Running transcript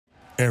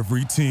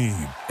Every team,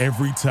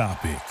 every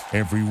topic,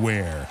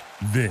 everywhere.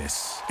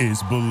 This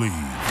is Believe.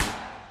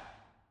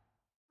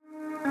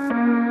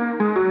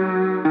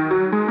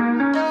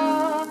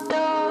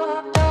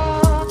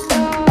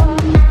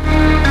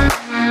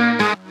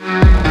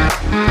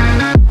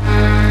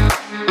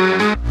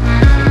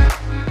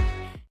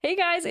 Hey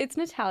guys, it's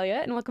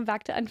Natalia, and welcome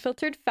back to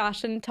Unfiltered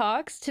Fashion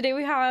Talks. Today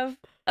we have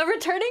a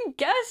returning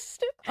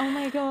guest. Oh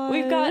my god.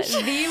 We've got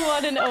the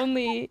one and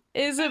only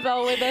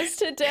Isabel with us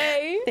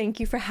today. Thank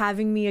you for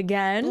having me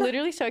again.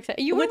 Literally so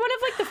excited. You were one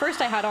of like the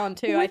first I had on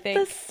too, I think.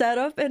 The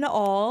setup and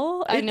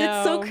all. I know.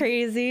 It's so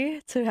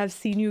crazy to have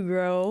seen you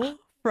grow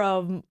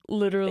from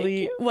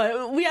literally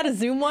what we had a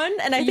Zoom one,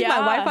 and I think my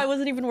Wi-Fi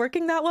wasn't even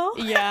working that well.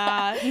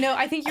 Yeah. No,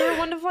 I think you were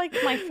one of like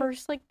my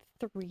first like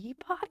 3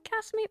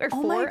 podcasts maybe or 4.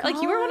 Oh my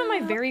Like you were one of my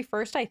God. very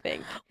first, I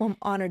think. Well, I'm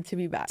honored to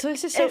be back. So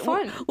this is so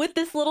fun. With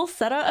this little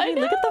setup. I mean,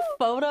 look at the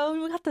photo.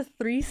 We got the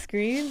 3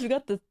 screens. We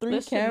got the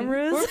 3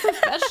 cameras. We're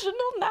professional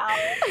now.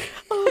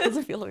 Oh, it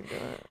doesn't feel like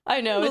that.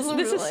 I know. Doesn't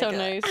This feel is so like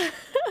nice. it.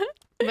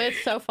 But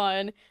it's so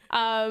fun.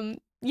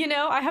 You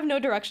know, I have no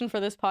direction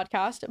for this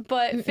podcast,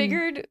 but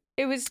figured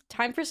it was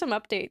time for some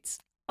updates.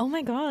 Oh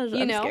my gosh,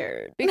 I'm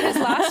scared. Because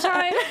last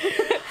time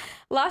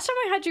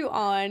I had you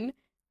on,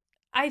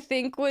 I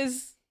think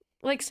was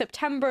like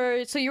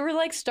September. So you were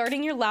like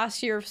starting your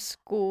last year of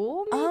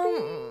school,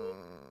 maybe?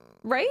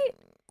 Right?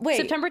 Wait.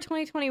 September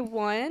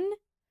 2021?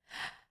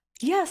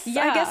 Yes,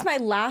 Yeah. I guess my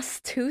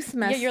last 2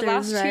 semesters, Yeah, your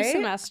last right? 2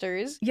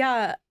 semesters.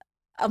 Yeah.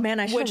 Oh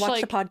man, I should have Which, watched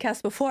like, the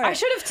podcast before. I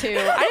should have too.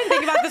 I didn't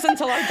think about this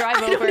until our drive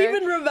I over. don't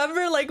even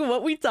remember like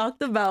what we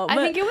talked about. I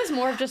but think it was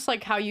more of just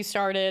like how you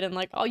started and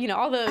like all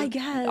all the I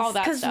guess all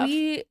that stuff.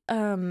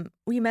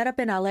 we met up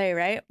in LA,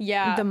 right?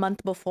 Yeah. The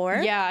month before.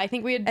 Yeah, I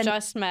think we had And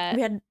just met.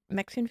 We had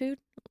Mexican food.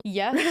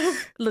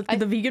 Yes.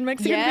 The vegan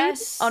Mexican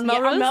Yes. food on Yeah,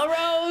 Melrose. on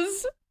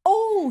Melrose.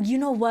 Oh, you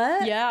know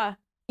what? Yeah.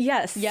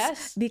 Yes.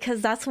 Yes.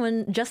 Because that's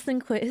when Justin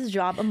quit his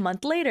job a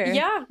month later.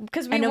 Yeah,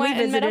 because we And then went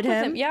we and met up visited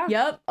with him. Yeah.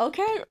 Yep.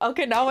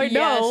 Okay. Now I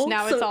Yes, know.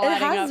 now it's all it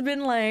adding has up.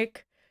 been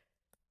like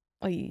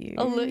a year.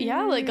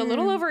 Like a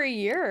little over a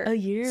year. A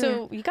year.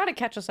 So you got to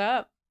catch us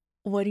up.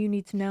 What do you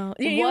need to know?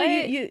 What?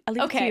 I'll leave it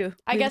to Okay. you.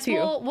 I Leave it guess to you.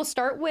 we'll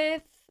start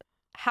with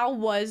how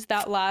was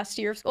that last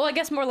year? Well, I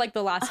guess more like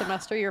the last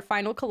semester, your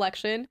final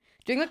collection.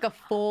 Doing like a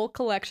full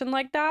collection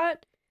like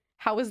that.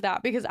 How was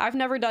that? Because I've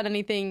never done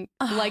anything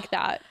like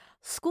that.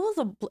 School's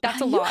That's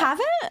a you lot.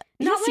 haven't?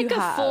 Not Yes, like you a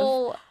have.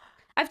 full.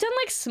 I've done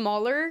like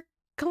smaller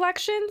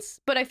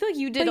collections, but I feel like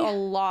you did But a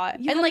lot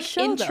You and had a like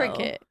show, though.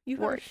 intricate You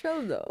had a work.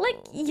 show though. Like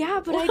yeah,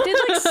 but I did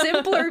like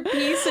simpler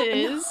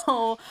pieces.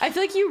 No. I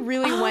feel like you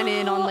really went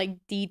in on Oh, like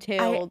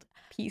detailed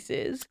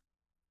pieces.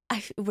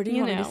 Where do you,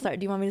 You want me know. to start?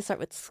 Do you want me to start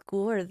with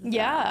school or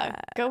Yeah,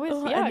 that? go with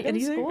Oh, go to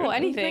anything? school,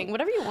 anything,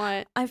 whatever you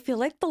want. I feel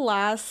like those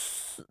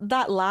last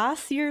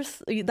 2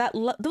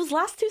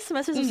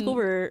 semesters of school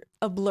were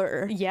a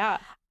blur. Yeah,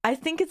 I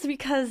think it's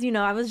because,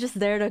 I was just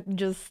there to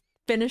just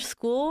finish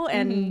school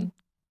and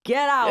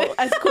get out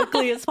as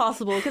quickly as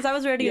possible because I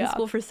was already in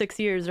school for 6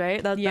 years,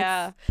 right? That's it's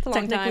a long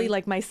technically time.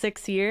 like my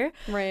 6th year.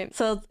 Right.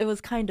 So it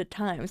was kind of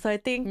time. So I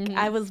think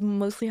I was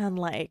mostly on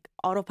like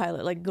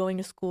autopilot, like going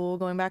to school,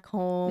 going back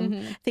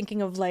home,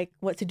 thinking of like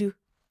what to do.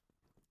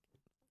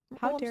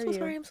 How dare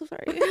you? I'm so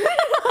sorry.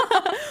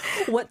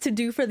 What to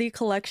do for the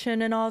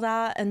collection and all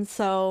that. And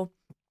so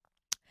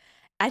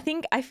I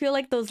feel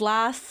like those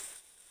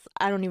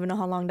I don't even know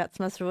how long that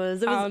semester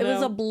was. It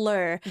was a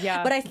blur.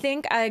 Yeah. But I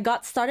think I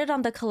got started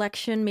on the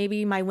collection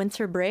maybe my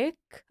winter break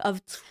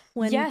of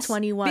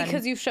 2021. Yes,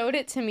 because you showed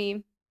it to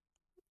me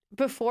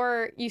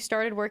before you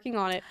started working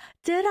on it.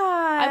 Did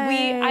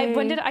I?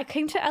 I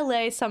came to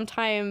LA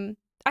sometime.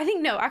 I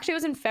think no, actually it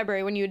was in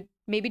February when you had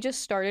maybe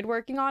just started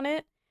working on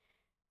it.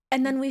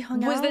 And then we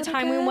hung out. Was the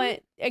time we again?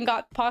 went and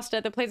got pasta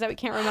at the place that we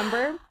can't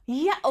remember?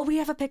 Yeah. Oh, we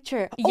have a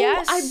picture.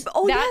 Yes. That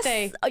That yes.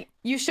 day. Oh,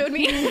 You showed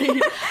me.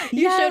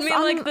 Yes, showed me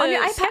like the on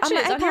your iPad,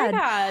 sketches on your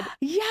iPad.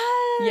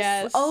 Yes.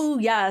 Yes. Oh,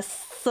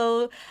 yes.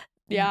 So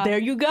Yeah. there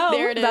you go.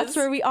 There it That's is.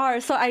 where we are.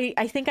 So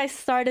I think I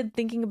started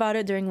thinking about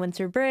it during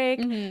winter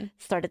break,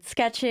 started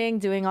sketching,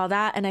 doing all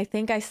that. And I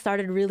think I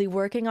started really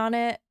working on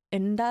it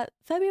in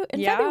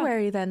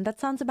February then. That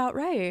sounds about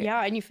right.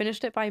 Yeah, and you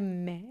finished it by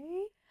May?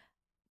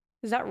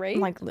 Is that right?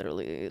 Like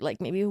literally,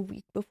 like maybe a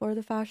week before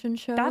the fashion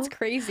show. That's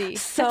crazy.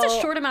 So That's a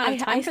short amount of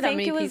time I for that think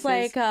many it was pieces.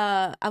 like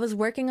I was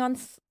working on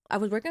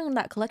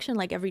that collection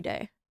like every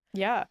day.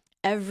 Yeah.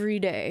 Every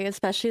day,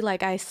 especially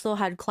like I still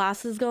had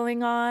classes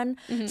going on.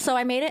 So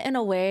I made it in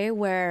a way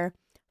where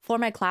for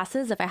my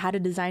classes, if I had a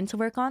design to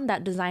work on,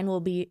 that design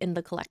will be in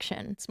the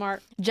collection.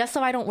 Smart. Just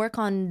so I don't work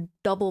on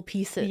double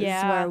pieces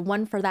where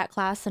one for that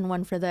class and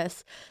one for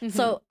this.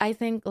 So I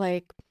think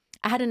like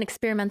I had an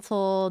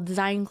experimental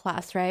design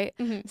class, right?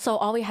 So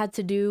all we had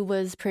to do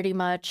was pretty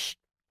much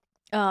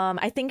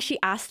I think she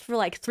asked for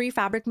like 3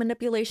 fabric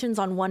manipulations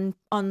on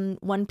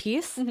one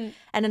piece, and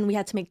then we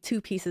had to make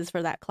 2 pieces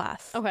for that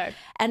class. Okay.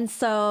 And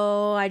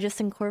so I just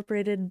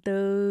incorporated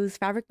those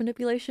fabric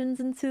manipulations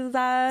into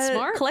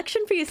that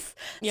collection piece.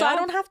 So I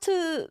don't have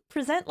to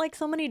present like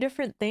so many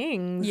different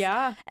things.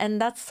 Yeah.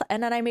 And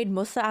then I made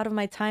most out of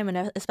my time,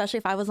 and especially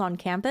if I was on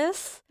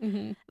campus.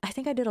 I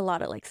think I did a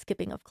lot of like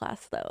skipping of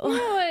class though. You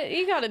know what?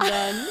 You got it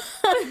done.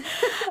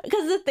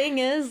 Because the thing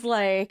is,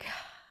 like,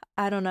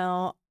 I don't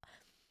know.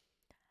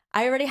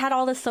 I already had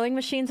all the sewing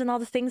machines and all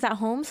the things at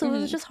home, so it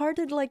was just hard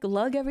to like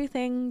lug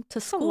everything to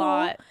school. A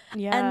lot.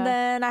 Yeah. And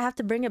then I have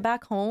to bring it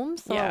back home,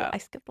 so Yeah. I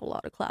skipped a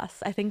lot of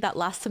class. I think that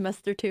last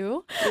semester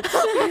too.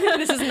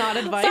 This is not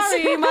advice.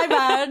 Sorry, my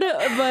bad.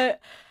 But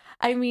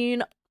I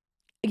mean,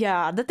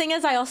 yeah, the thing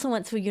is I also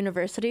went to a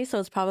university, so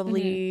it's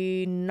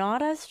probably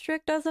not as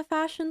strict as a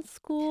fashion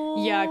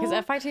school. Yeah, because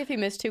FIT, if you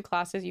missed 2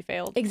 classes, you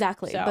failed.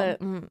 Exactly. So.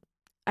 But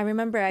I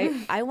remember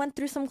I went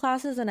through some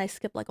classes and I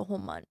skipped like a whole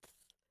month.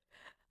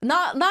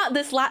 Not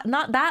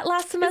that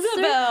last semester,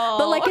 Isabel.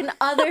 but like in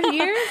other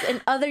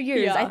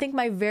years. Yeah. I think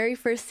my very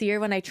first year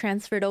when I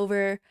transferred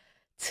over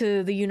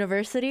to the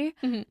university,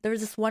 there was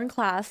this one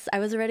class. I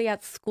was already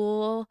at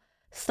school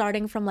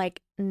starting from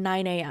like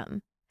 9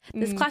 a.m.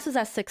 This class was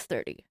at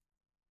 6:30.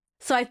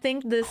 So I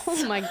think this.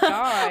 Oh my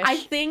gosh. I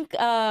think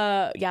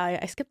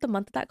I skipped a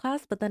month of that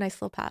class, but then I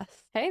still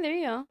passed. Hey, there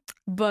you go.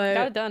 But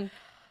Got it done.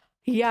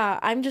 yeah,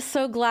 I'm just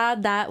so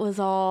glad that was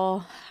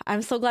all.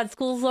 I'm so glad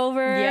school's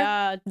over.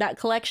 Yeah. That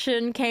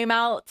collection came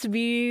out to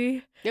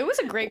be It was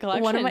a great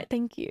collection. one of my.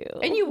 Thank you.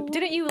 And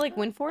didn't you like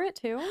win for it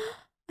too?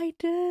 I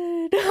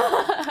did.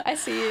 I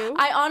see you.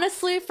 I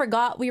honestly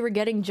forgot we were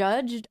getting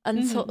judged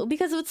until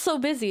because it was so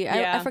busy.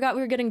 Yeah. I forgot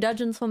we were getting judged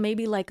until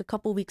maybe like a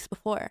couple weeks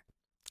before,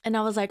 and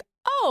I was like,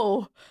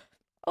 oh.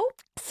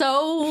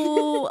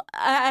 So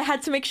I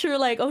had to make sure,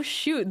 like, oh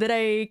shoot, did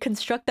I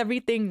construct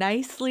everything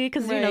nicely?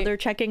 Because you know Right. they're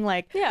checking,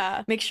 like,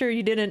 Yeah. make sure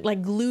you didn't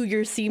like glue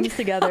your seams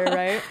together,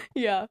 right?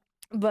 Yeah.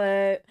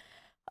 But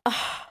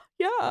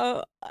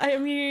yeah, I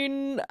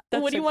mean,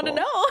 That's what do you so want to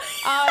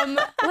cool.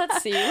 know?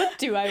 Let's see. What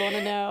do I want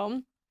to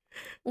know?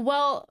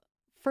 Well,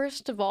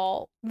 first of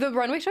all, the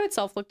runway show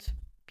itself looked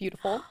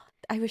beautiful.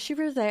 I wish you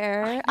were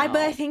there. I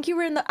But I know. think you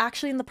were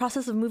actually in the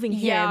process of moving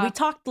here. Yeah. We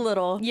talked a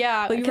little.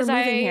 Yeah, But you were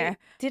moving here.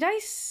 Did I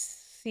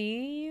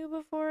see you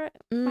before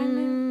I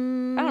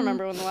moved? I don't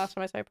remember when the last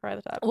time I saw you prior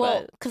to that.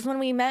 Well, but because when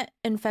we met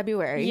in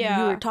February, you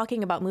Yeah. were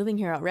talking about moving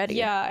here already.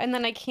 yeah, and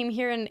then I came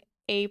here in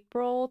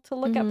April to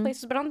look at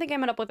places, but I don't think I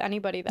met up with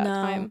anybody that No,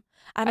 time.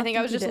 I I think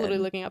I was you just literally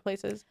did. looking at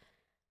places.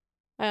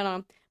 I don't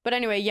know. But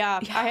anyway,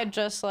 yeah, I had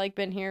just like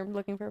been here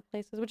looking for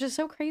places, which is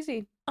so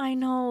crazy. I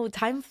know.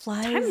 Time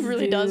flies. Time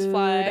really does dude.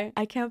 fly.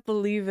 I can't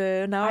believe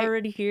it. Now we're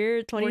already here,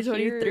 We're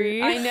 2023.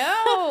 here. I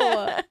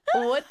know.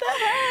 What the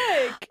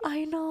heck?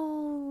 I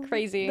know.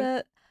 Crazy.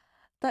 That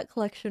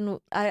collection,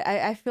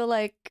 I feel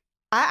like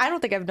I don't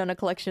think I've done a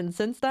collection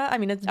since that. I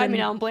mean, it's been. I mean,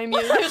 I don't blame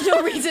you. There's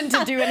no reason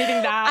to do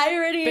anything that. I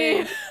already.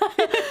 big.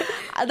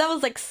 That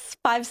was like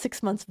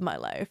 5-6 months of my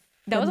life.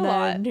 That was And a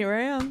lot. then Here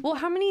I am. Well,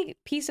 how many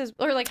pieces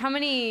or like how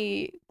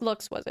many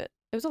looks was it?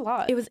 It was a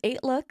lot. It was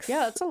 8 looks. Yeah,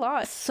 that's a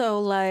lot. So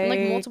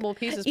like Multiple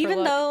pieces. even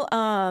per look.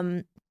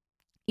 though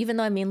even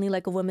though I'm mainly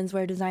like a women's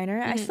wear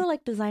designer, I still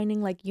like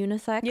designing like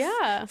unisex.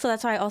 Yeah. So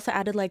that's why I also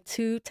added like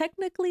 2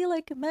 technically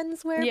like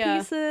menswear Yeah.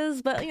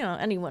 pieces, but you know,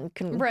 anyone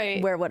can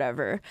Right. wear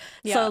whatever.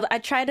 Yeah. So I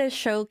try to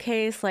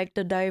showcase like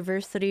the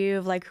diversity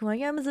of like who I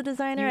am as a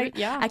designer.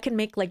 Yeah. I can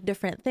make like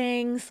different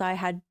things. So I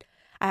had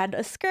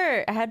a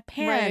skirt, I had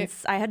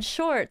pants, I had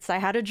shorts, I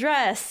had a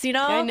dress, you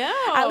know? I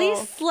know. At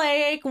least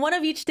like one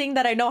of each thing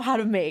that I know how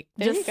to make.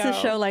 There you just to go.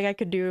 show like I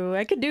could do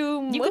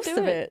most do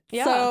of it. it.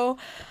 Yeah. So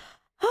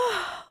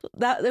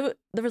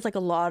there was like a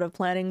lot of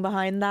planning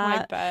behind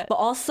that. bet. But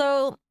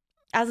also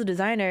as a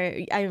designer,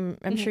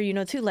 I'm sure you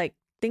know too, like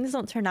things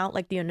don't turn out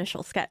like the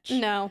initial sketch.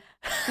 No,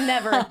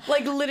 never.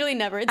 Like literally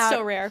never. It's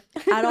so rare.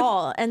 At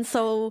all. And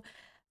so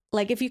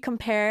like if you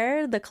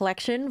compare the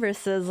collection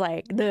versus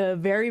like the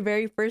very,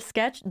 very first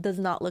sketch, it does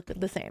not look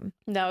the same.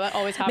 No, that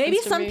always happens. Maybe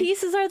to some me.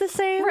 pieces are the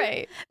same.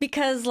 Right.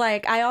 Because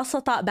like I also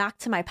thought back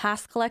to my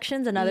past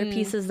collections and other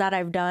pieces that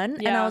I've done.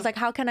 And I Yeah. was like,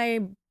 how can I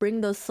bring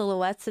those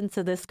silhouettes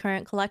into this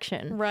current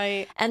collection?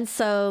 Right. And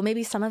so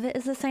maybe some of it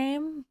is the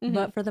same,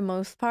 but for the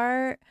most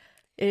part,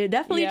 it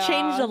definitely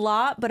changed Yeah. a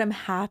lot, but I'm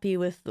happy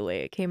with the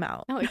way it came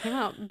out. No, it came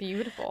out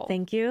beautiful.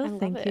 Thank you. love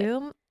Thank it.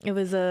 you. It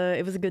was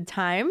a good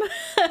time.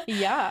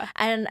 Yeah.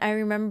 And I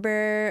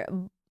remember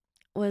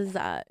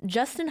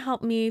Justin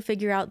helped me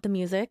figure out the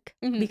music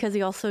because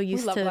he also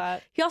used love to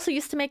that. he also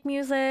used to make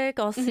music,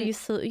 also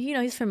used to, you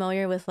know, he's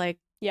familiar with like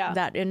Yeah.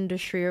 that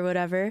industry or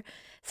whatever.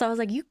 So I was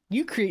like,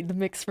 you create the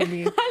mix for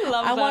me. I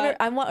love that.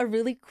 I want a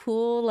really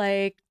cool,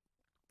 like,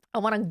 I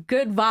want a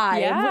good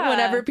vibe Yeah.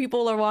 whenever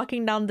people are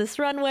walking down this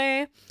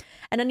runway.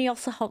 And then he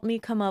also helped me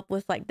come up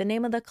with like the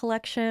name of the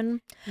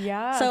collection.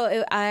 Yeah.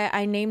 So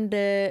I named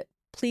it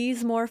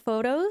please more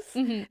photos,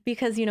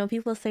 because, you know,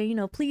 people say, you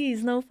know,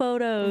 please no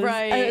photos.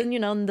 Right. You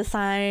know, the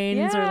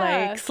signs or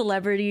like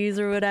celebrities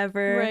or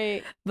whatever.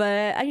 Right.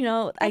 But, you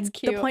know,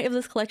 cute. the point of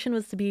this collection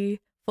was to be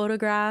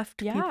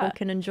photographed. Yeah. People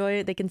can enjoy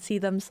it. They can see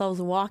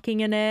themselves walking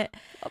in it.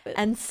 Love it.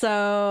 And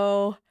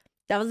so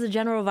that was the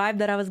general vibe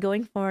that I was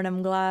going for. And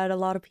I'm glad a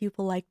lot of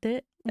people liked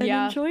it and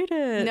enjoyed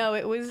it. No,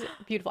 it was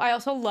beautiful. I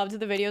also loved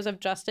the videos of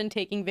Justin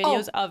taking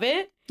videos of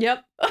it.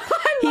 Yep.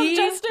 I love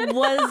Justin.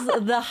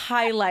 was the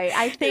highlight.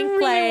 I think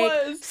really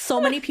like was.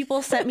 so many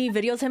people sent me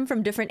videos of him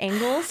from different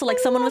angles. So like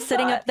someone was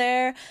sitting up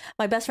there,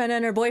 my best friend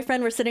and her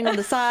boyfriend were sitting on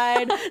the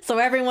side. So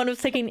everyone was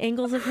taking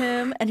angles of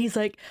him. And he's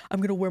like, I'm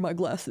going to wear my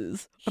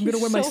glasses. I'm going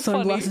to wear my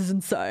sunglasses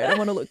inside. I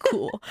want to look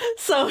cool.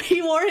 So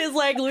he wore his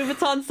like Louis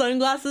Vuitton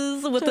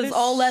sunglasses with his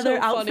all leather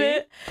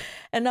outfit.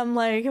 And I'm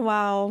like,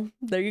 wow,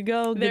 there you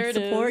go. Good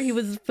support. He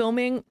was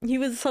filming. He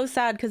was so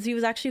sad because he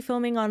was actually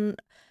filming on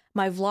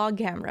my vlog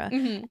camera.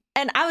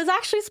 And I was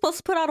actually supposed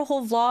to put out a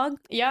whole vlog.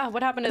 Yeah,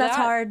 what happened to that? That's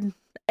hard.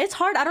 It's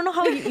hard. I don't know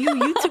how you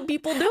YouTube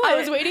people do it. I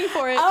was waiting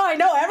for it. Oh, I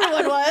know.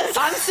 Everyone was.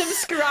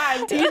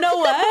 Unsubscribed. You know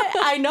what?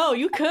 I know.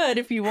 You could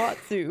if you want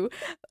to.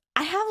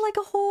 I have like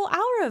a whole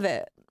hour of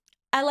it.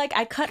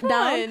 I cut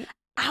down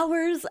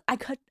hours.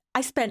 I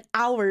spent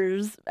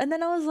hours, and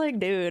then I was like,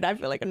 dude, I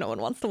feel like no one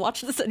wants to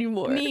watch this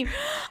anymore. Me.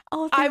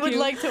 Oh, I would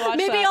like to watch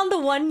Maybe that. on the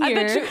 1 year. I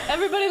bet you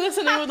everybody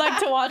listening would like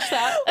to watch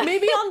that.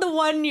 Maybe on the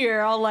 1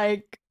 year, I'll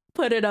like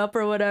put it up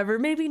or whatever.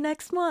 Maybe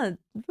next month.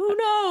 Who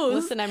knows?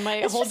 Listen, I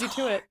might hold you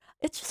to it.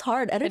 It's just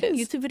hard. Editing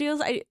YouTube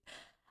videos,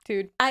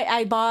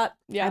 I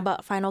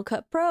bought Final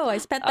Cut Pro. I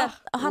spent that.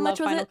 How much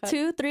was it?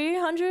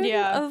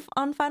 $200-$300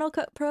 on Final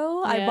Cut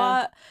Pro.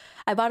 Yeah.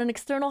 I bought an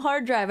external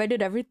hard drive. I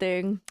did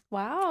everything.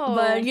 Wow.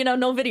 But you know,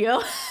 no video.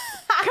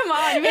 Come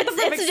on, you made the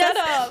perfect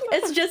setup.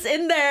 It's just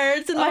in there.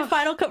 It's in my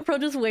Final Cut Pro,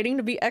 just waiting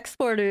to be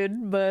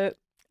exported. But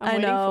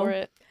I'm waiting for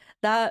it.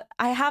 That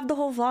I have the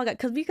whole vlog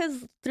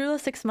because through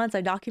those 6 months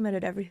I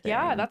documented everything.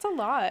 Yeah, that's a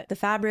lot. The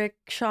fabric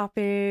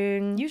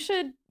shopping. You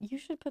should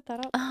put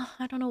that up.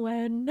 I don't know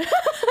when.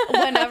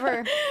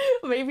 Whenever.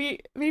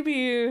 maybe.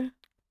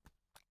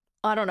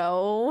 I don't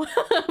know.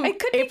 It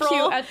could be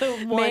cute at the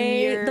 1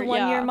 year. The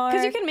 1 year mark.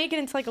 Because you can make it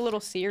into like a little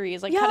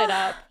series, like cut it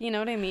up. You know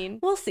what I mean?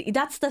 We'll see.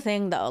 That's the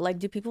thing though. Like,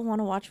 do people want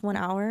to watch 1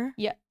 hour?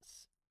 Yes.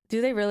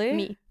 Do they really?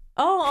 Me.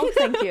 Oh,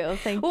 thank you.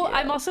 Thank you. Well,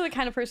 I'm also the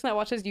kind of person that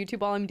watches YouTube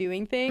while I'm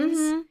doing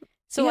things.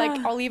 So like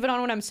I'll leave it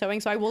on when I'm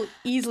sewing, so I will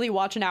easily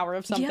watch an hour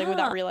of something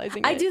without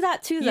realizing it. I do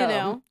that too, though. You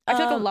know? I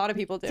feel like a lot of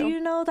people do. Do you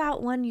know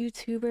that one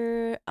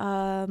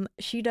YouTuber?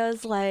 She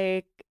does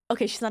like,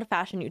 okay, she's not a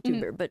fashion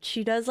YouTuber, but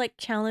she does like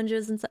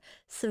challenges and stuff.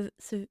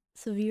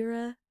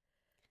 Savira?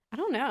 I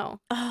don't know.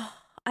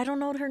 I don't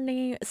know her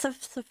name.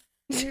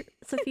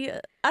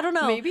 Sophia? I don't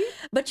know. Maybe?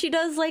 But she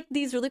does like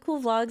these really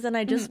cool vlogs, and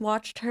I just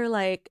watched her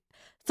like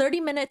 30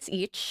 minutes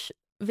each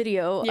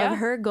video of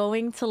her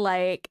going to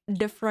like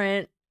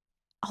different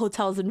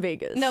hotels in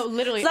Vegas. No,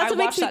 literally. So that's I what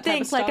makes me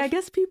think. Like, stuff. I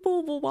guess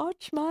people will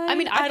watch mine. I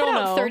mean, I don't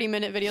put out know.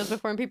 30-minute videos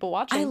before and people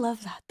watch them. I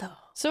love that though.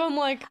 So I'm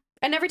like,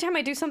 and every time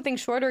I do something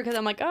shorter, because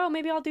I'm like, oh,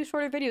 maybe I'll do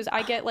shorter videos,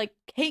 I get like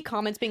hate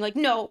comments being like,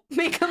 no,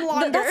 make them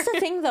longer. That's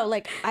the thing though.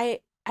 Like, I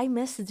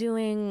miss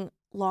doing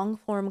long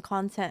form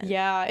content.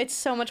 Yeah, it's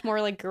so much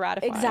more like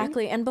gratifying.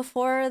 Exactly. And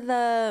before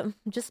the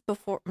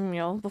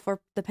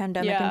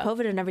pandemic and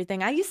COVID and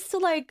everything, I used to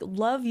like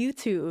love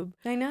YouTube.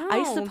 I know. I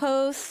used to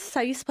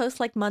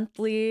post like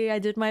monthly. I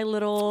did my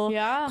little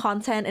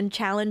content and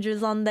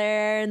challenges on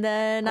there, and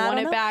then I want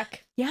don't it know.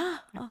 back. Yeah.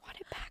 I want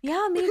it back.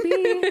 Yeah,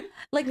 maybe.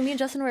 Like me and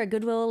Justin were at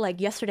Goodwill like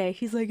yesterday.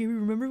 He's like, "You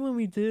remember when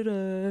we did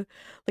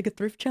like a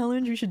thrift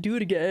challenge? We should do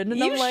it again."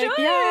 And I'm like,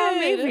 "Yeah,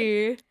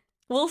 maybe."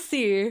 We'll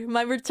see.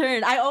 My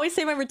return. I always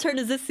say my return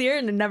is this year,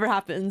 and it never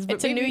happens. But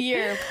it's a new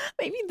year.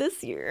 Maybe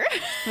this year.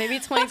 Maybe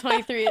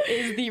 2023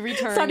 is the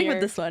return Starting year.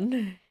 with this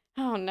one.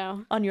 Oh,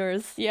 no. On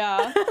yours.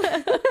 Yeah.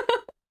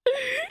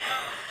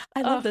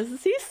 I love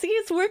this. See,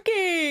 it's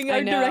working.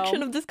 Our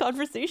direction of this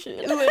conversation.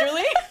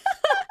 Literally.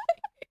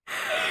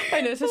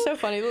 I know, this is so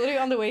funny. Literally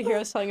on the way here, I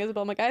was telling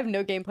Isabel, I'm like, I have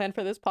no game plan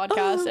for this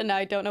podcast, and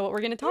I don't know what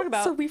we're going to talk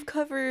about. So we've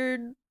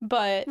covered...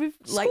 But we've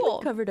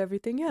covered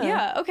everything, yeah.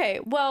 Yeah, okay.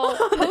 Well,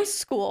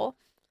 post-school,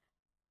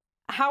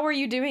 how are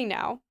you doing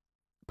now?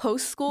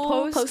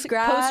 Post-school?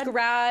 Post-grad?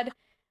 Post-grad.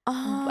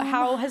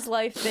 How has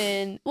life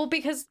been? Well,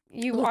 because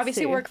you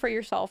obviously work for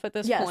yourself at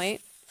this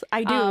point.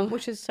 I do.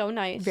 Which is so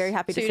nice. Very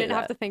happy to say So you didn't that.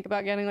 have to think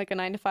about getting like a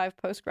 9-to-5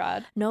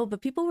 post-grad. No,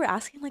 but people were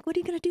asking like, what are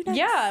you going to do next?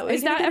 Yeah.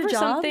 Is that ever job?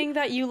 Something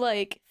that you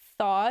like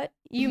thought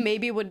you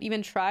maybe would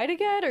even try to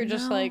get, or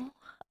just like,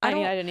 I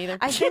didn't either.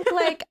 I think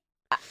like,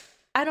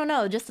 I don't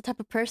know, just the type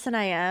of person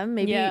I am.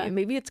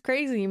 Maybe it's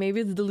crazy. Maybe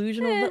it's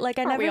delusional, but like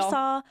I never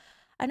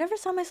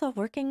saw myself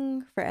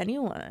working for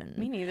anyone.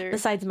 Me neither.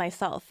 Besides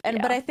myself.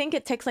 But I think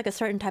it takes like a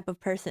certain type of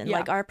person,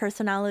 like our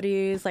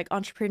personalities, like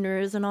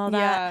entrepreneurs and all that.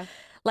 Yeah.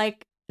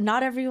 Like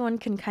not everyone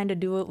can kind of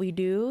do what we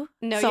do.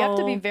 No, you have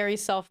to be very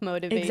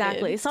self-motivated.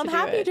 Exactly. So I'm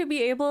happy to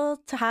be able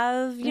to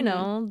have, you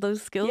know,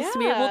 those skills to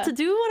be able to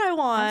do what I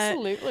want.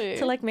 Absolutely.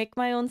 To like make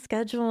my own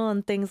schedule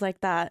and things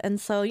like that. And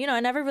so, you know, I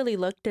never really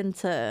looked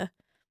into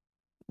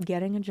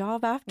getting a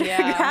job after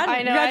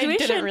graduation. I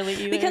didn't really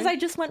either. Because I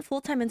just went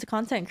full-time into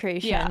content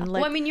creation. Yeah.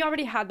 Like, well, I mean, you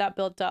already had that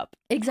built up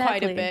exactly,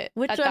 quite a bit.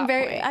 Which I'm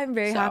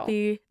very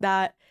happy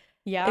that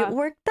it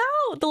worked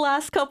out the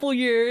last couple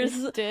years.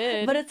 It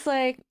did. But it's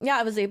like,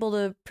 I was able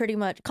to pretty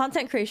much,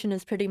 content creation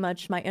is pretty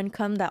much my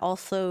income that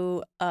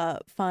also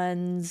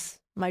funds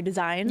my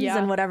designs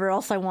and whatever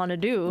else I want to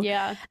do.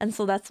 Yeah. And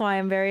so that's why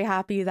I'm very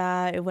happy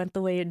that it went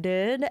the way it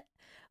did.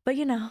 But,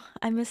 you know,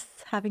 I miss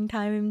having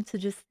time to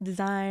just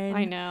design.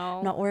 I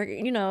know. Not work,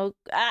 you know,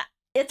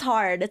 it's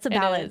hard. It's a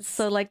balance.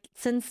 So, like,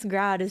 since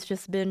grad, it's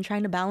just been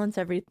trying to balance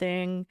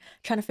everything,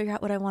 trying to figure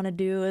out what I want to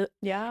do.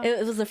 Yeah.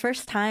 It was the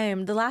first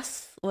time, the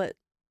last,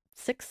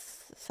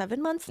 6-7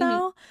 months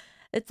now?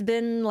 It's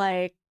been,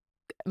 like,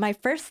 my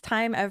first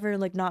time ever,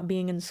 like, not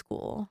being in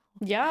school.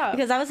 Yeah.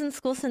 Because I was in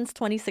school since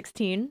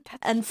 2016.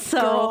 And so...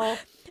 Girl.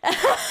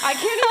 I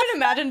can't even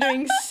imagine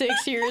doing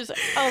 6 years of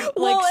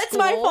it's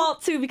my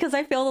fault too because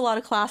I failed a lot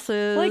of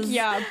classes.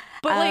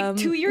 But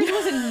 2 years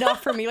was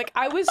enough for me. Like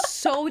I was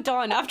so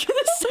done after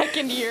the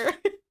second year.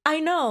 I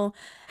know.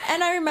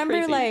 And I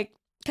remember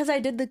because I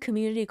did the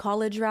community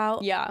college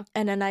route. Yeah.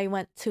 And then I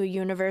went to a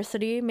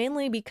university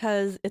mainly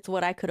because it's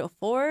what I could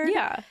afford.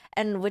 Yeah.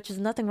 And which is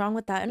nothing wrong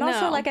with that. And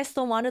also I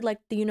still wanted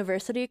the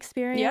university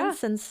experience. Yeah.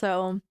 And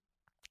so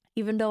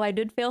even though I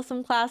did fail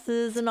some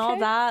classes and all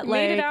that,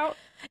 made it out.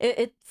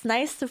 It's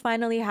nice to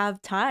finally have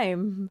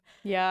time.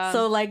 Yeah.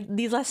 So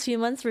these last few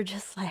months were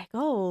just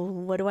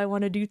what do I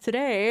want to do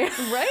today?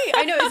 Right.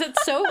 I know.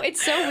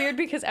 It's so weird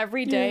because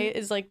every day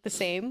is the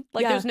same.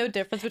 There's no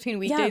difference between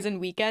weekdays and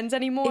weekends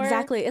anymore.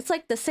 Exactly. It's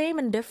the same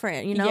and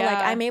different, you know?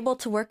 I'm able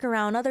to work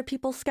around other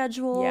people's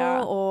schedule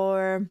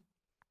or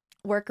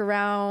work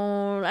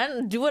around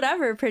and do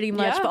whatever pretty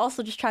much, but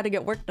also just try to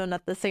get work done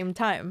at the same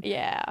time.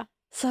 Yeah.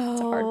 So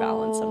it's a hard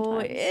balance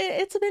sometimes.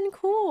 It's been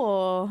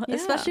cool,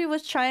 especially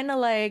with trying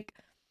to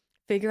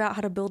figure out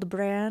how to build a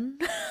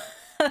brand.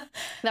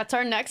 That's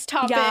our next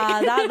topic.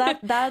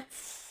 Yeah,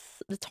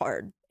 it's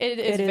hard. It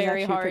is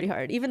very hard. Pretty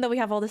hard. Even though we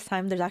have all this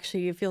time,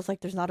 it feels like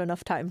there's not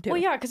enough time to.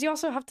 Well, yeah, because you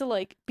also have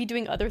to be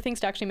doing other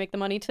things to actually make the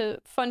money to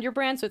fund your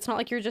brand. So it's not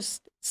like you're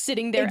just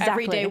sitting there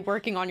every day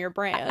working on your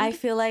brand. I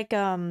feel like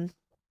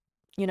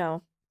you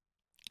know,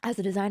 as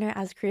a designer,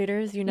 as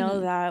creators, you know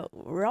that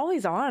we're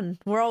always on.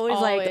 We're always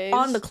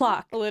on the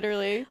clock.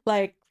 Literally.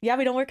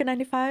 We don't work a 9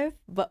 to 5,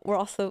 but we're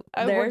also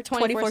there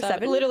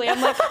 24/7. Literally, I'm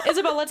like,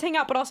 Isabel, let's hang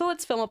out, but also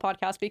let's film a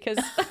podcast because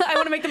I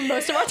want to make the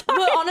most of our time.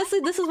 Well, honestly,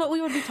 this is what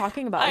we would be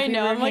talking about. I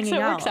know. I'm so it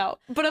works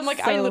out. But I'm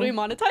I literally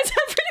monetize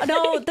everything.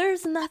 No,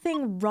 there's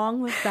nothing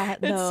wrong with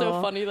that, though. It's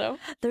so funny, though.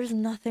 There's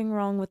nothing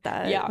wrong with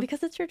that. Yeah.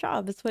 Because it's your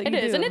job. It's what you do.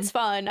 It is, and it's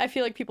fun. I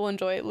feel like people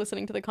enjoy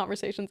listening to the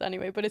conversations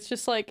anyway, but it's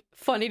just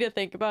funny to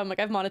think about. I'm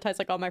I've monetized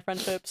all my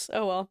friendships.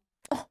 Oh, well.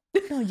 Oh,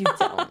 no, you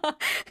don't.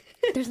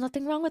 There's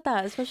nothing wrong with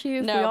that, especially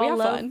if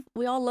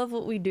we all love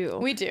what we do.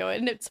 We do,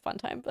 and it's a fun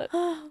time, but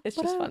it's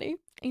just funny.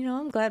 You know,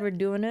 I'm glad we're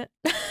doing it.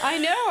 I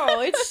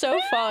know. It's so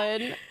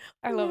fun.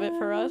 I love it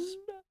for us.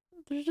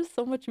 There's just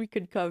so much we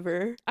could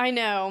cover. I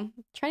know.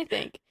 I'm trying to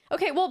think.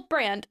 Okay, well,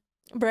 Brand.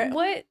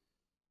 What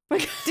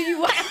do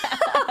you want?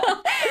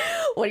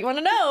 What do you want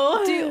to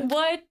know?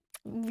 What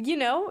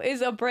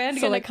is a brand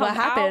gonna come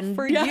out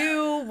for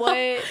you?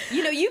 What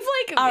you've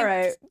all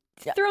right.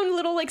 Thrown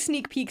little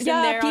sneak peeks in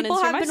there on Instagram.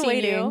 People have been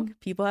waiting.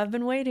 People have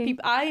been waiting.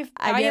 I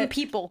am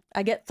people.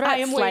 I get threats. I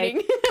am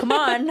waiting. Come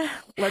on,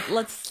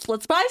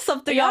 let's buy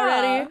something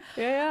already.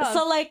 Yeah.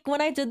 So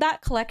when I did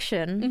that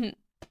collection,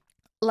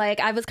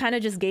 I was kind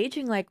of just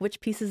gauging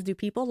which pieces do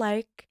people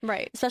like,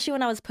 right? Especially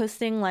when I was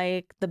posting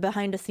the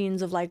behind the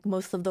scenes of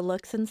most of the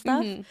looks and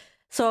stuff.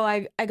 So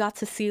I got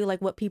to see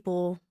what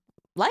people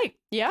like.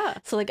 Yeah.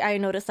 So I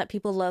noticed that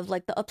people love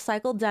the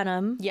upcycled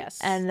denim. Yes.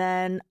 And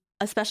then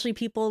especially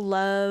people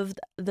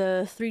loved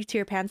the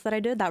 3-tier pants that I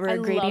did that were a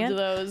gradient. I loved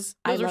those.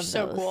 Those are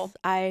so cool.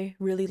 I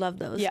really love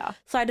those. Yeah.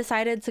 So I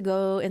decided to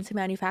go into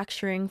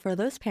manufacturing for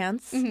those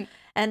pants.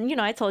 And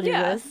I told you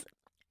this,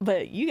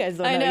 but you guys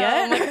don't know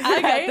yet.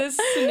 I got this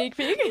sneak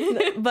peek.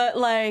 But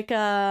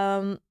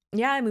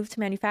I moved to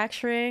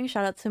manufacturing.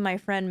 Shout out to my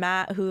friend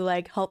Matt who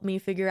helped me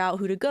figure out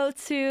who to go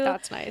to.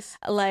 That's nice.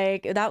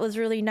 That was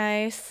really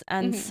nice.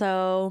 And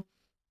so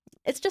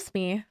it's just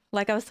me.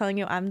 Like I was telling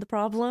you, I'm the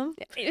problem.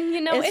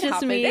 It's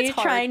just me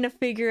trying to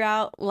figure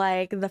out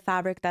the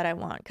fabric that I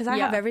want. Because I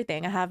have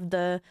everything.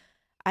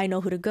 I know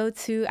who to go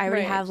to. I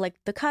already have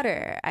the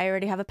cutter. I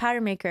already have a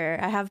pattern maker.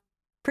 I have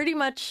pretty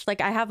much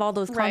I have all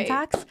those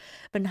contacts.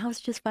 But now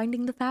it's just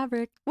finding the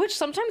fabric. Which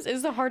sometimes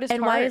is the hardest part.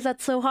 And why is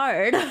that so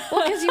hard?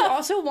 Well, because you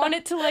also want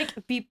it to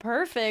be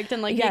perfect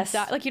and yes.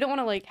 you don't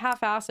want to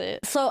half-ass it.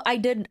 So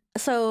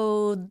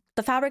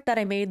the fabric that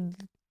I made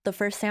the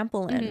first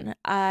sample in,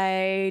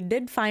 I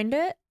did find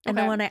it. And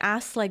then when I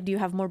asked, do you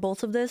have more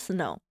bolts of this?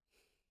 No.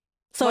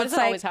 So why does it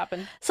always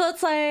happen? So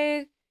it's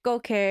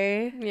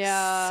okay.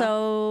 Yeah.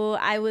 So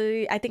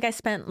I think I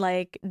spent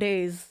like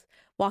days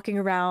walking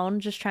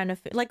around just trying to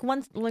like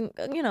once,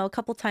 you know, a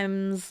couple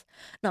times,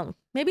 no,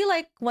 maybe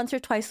like once or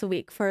twice a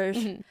week for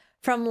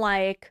from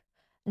like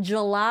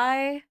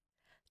July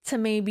to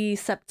maybe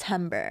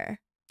September.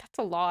 That's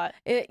a lot.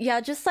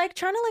 Yeah, just like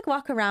trying to like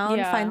walk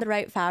around, find the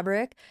right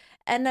fabric.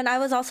 And then I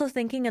was also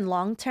thinking in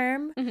long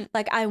term,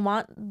 like I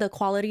want the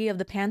quality of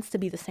the pants to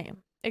be the same.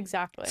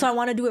 Exactly. So I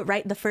want to do it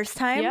right the first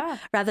time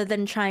rather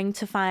than trying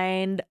to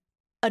find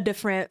a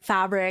different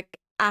fabric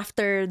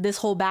after this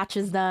whole batch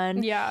is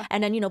done. Yeah.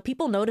 And then, you know,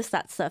 people notice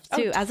that stuff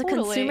too. As a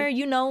consumer,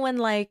 you know when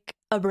like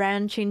a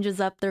brand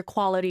changes up their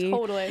quality.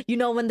 Totally. You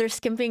know when they're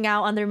skimping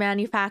out on their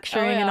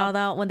manufacturing and all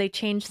that, when they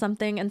change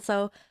something. And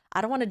so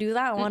I don't want to do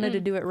that. I wanted to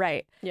do it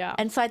right. Yeah.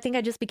 And so I think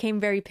I just became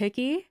very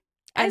picky.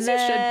 As you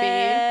should be.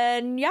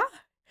 And yeah.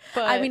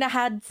 But I mean, I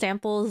had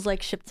samples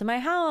like shipped to my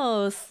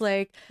house.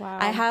 Like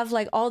I have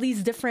like all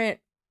these different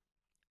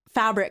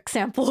fabric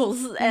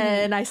samples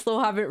and I still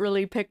haven't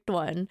really picked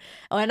one.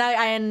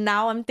 And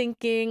now I'm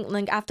thinking,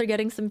 like, after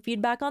getting some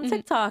feedback on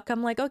TikTok,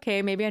 I'm like,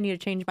 okay, maybe I need to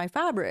change my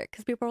fabric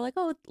because people are like,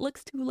 oh, it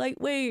looks too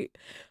lightweight.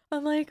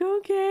 I'm like,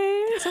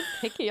 okay. So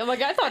picky. I'm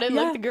like, I thought it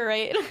looked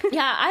great.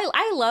 Yeah,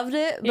 I loved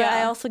it, but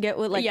I also get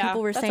what like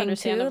people were saying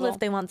too, if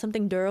they want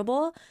something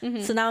durable.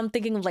 So now I'm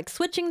thinking of like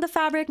switching the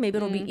fabric. Maybe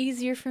it'll be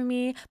easier for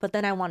me, but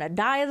then I want to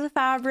dye the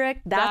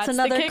fabric. That's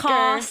another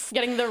cost.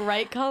 Getting the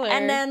right color.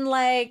 And then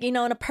like, you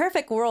know, in a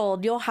perfect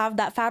world, you'll have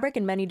that fabric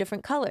in many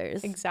different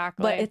colors.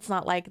 Exactly. But it's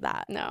not like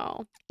that.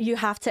 No. You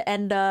have to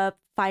end up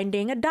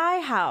finding a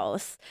dye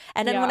house.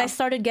 And then when I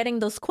started getting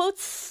those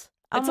quotes,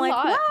 I'm like,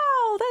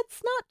 wow,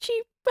 that's not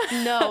cheap.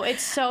 No,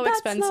 it's so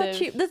expensive. Not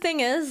cheap. The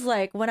thing is,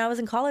 like, when I was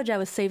in college, I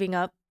was saving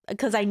up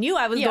because I knew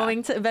I was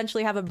going to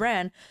eventually have a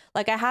brand.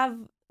 Like, I have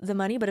the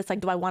money, but it's like,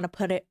 do I want to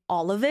put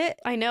all of it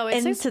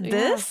into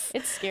this?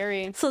 It's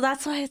scary. So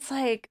that's why it's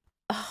like,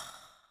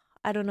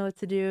 I don't know what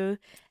to do.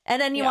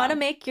 And then you want to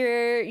make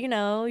your, you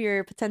know,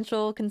 your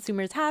potential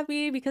consumers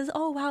happy because,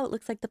 oh, wow, it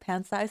looks like the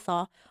pants that I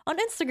saw on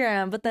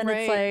Instagram. But then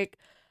it's like,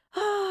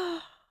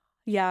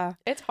 yeah,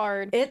 it's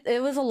hard.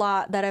 It was a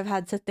lot that I've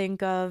had to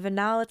think of, and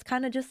now it's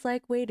kind of just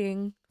like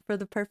waiting for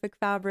the perfect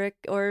fabric,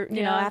 or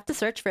you know, I have to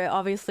search for it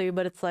obviously,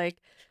 but it's like,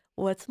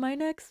 what's my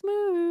next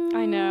move?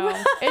 I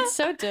know. It's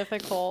so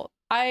difficult.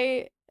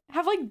 I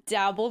have like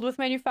dabbled with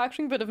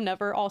manufacturing, but have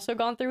never also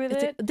gone through with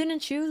it.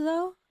 Didn't you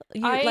though?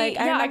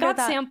 I got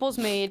samples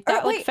made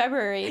that like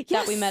February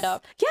that we met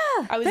up.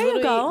 Yeah, I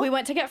was we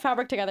went to get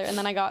fabric together, and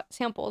then I got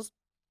samples.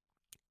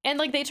 And,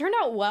 like, they turned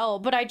out well,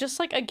 but I just,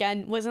 like,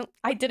 again,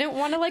 I didn't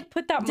want to, like,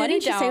 put that money down.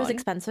 Didn't you say it was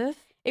expensive?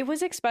 It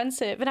was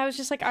expensive. And I was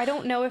just like, I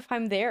don't know if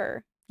I'm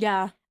there.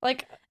 Yeah.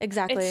 Like,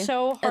 exactly. It's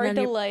so hard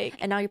to, like...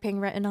 And now you're paying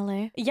rent in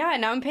LA. Yeah,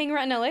 now I'm paying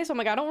rent in LA, so I'm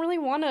like, I don't really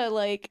want to,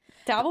 like,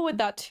 dabble with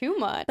that too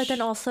much. But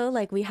then also,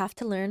 like, we have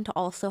to learn to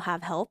also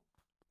have help.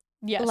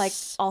 Yes. Like,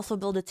 also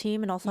build a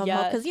team and also have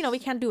help. Because, you know, we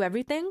can't do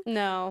everything.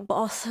 No. But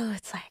also,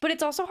 it's like... But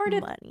it's also hard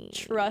to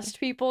trust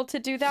people to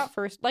do that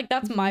first. Like,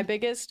 that's my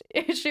biggest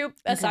issue,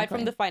 aside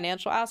from the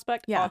financial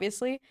aspect,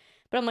 obviously.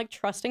 But I'm, like,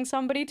 trusting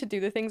somebody to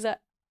do the things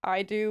that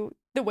I do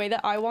the way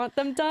that I want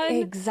them done.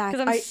 Exactly.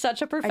 Because I'm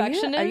such a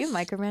perfectionist. Are you a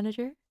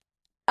micromanager?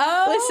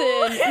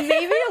 Oh, listen,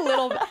 maybe a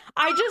little bit.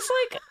 I just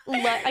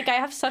like I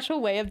have such a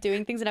way of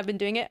doing things, and I've been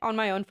doing it on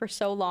my own for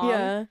so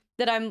long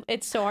that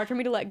it's so hard for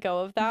me to let go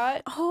of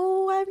that.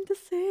 Oh, I'm the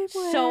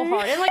same way. So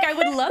hard. And like I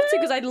would love to,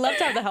 because I'd love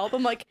to have the help.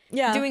 I'm like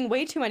doing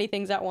way too many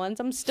things at once.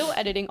 I'm still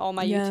editing all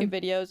my YouTube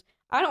videos.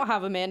 I don't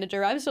have a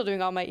manager. I'm still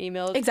doing all my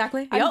emails.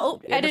 Exactly. I'm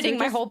editing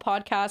my whole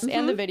podcast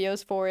and the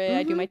videos for it.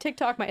 I do my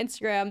TikTok, my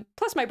Instagram,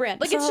 plus my brand.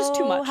 Like, it's just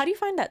too much. How do you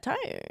find that time?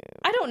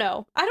 I don't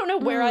know. I don't know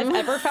where I've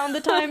ever found the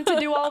time to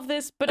do all of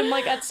this, but I'm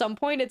like, at some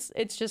point,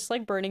 it's just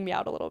like burning me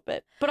out a little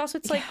bit. But also,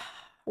 it's like,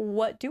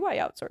 what do I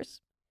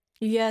outsource?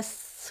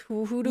 Yes.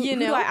 Who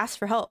do I ask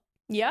for help?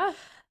 Yeah.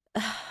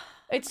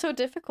 It's so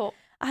difficult.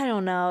 I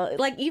don't know.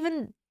 Like,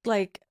 even...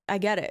 Like, I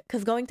get it.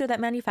 Because going through that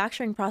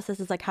manufacturing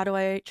process is like, how do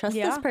I trust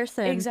this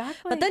person?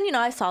 Exactly. But then, you know,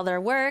 I saw their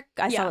work.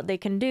 I saw what they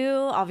can do.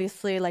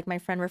 Obviously, like, my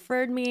friend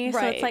referred me. So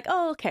it's like,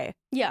 oh, okay.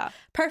 Yeah.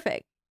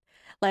 Perfect.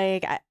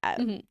 Like,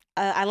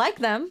 I like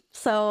them.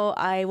 So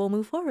I will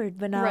move forward.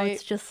 But now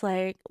it's just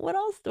like, what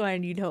else do I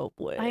need help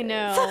with? I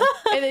know.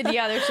 And then,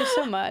 there's just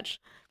so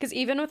much. Because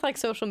even with, like,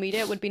 social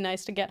media, it would be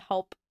nice to get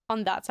help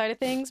on that side of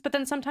things. But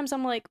then sometimes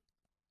I'm like,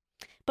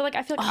 but like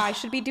I feel like I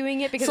should be doing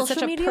it because it's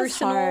such a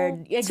personal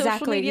hard.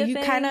 Exactly. You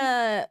kind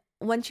of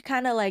once you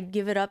kind of like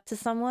give it up to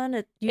someone,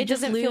 it just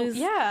doesn't lose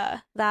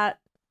that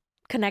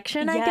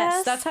connection. I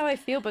guess that's how I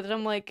feel. But then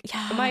I'm like,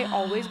 am I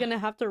always gonna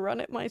have to run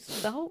it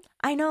myself?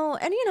 I know,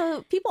 and you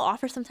know, people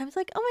offer sometimes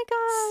like, oh my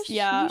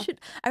gosh, you should.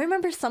 I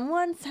remember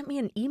someone sent me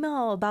an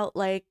email about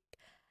like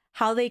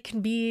how they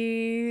can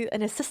be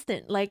an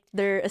assistant, like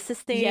they're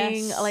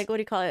assisting, like what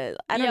do you call it?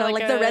 I don't know,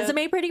 like the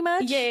resume pretty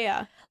much.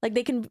 Yeah. Like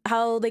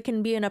how they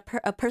can be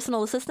a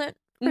personal assistant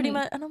pretty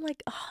much. And I'm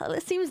like, oh,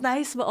 it seems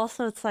nice, but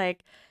also it's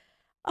like,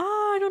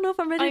 Oh, I don't know if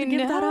I'm ready to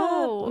give that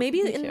up.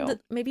 Maybe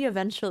maybe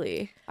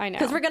eventually. I know.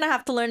 Because we're gonna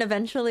have to learn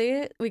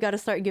eventually. We got to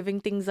start giving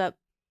things up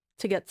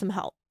to get some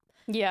help.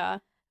 Yeah.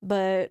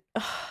 But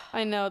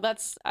I know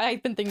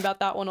I've been thinking about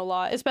that one a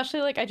lot. Especially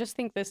like I just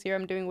think this year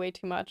I'm doing way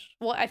too much.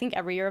 Well, I think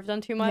every year I've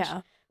done too much.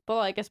 Yeah. But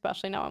like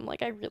especially now I'm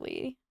like I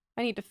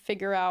need to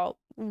figure out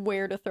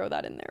where to throw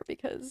that in there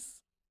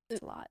because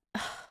it's a lot.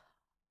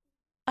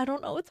 I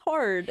don't know. It's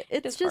hard.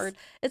 It's just hard.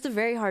 It's a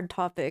very hard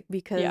topic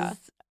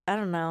because I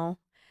don't know.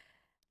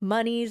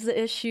 Money's the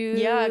issue.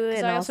 Yeah,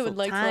 because I also would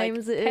like to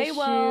like pay issue.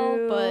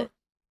 well, but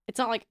it's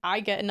not like I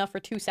get enough for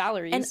 2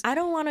 salaries. And I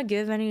don't want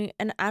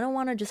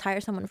to just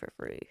hire someone for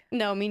free.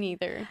 No, me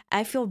neither.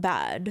 I feel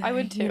bad. I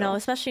would too. You know,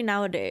 especially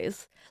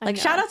nowadays. Like,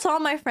 shout out to all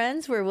my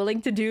friends who are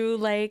willing to do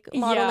like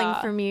modeling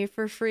for me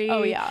for free.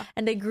 Oh, yeah.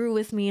 And they grew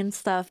with me and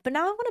stuff. But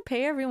now I want to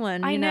pay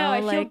everyone. I know.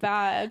 I feel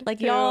bad. Like,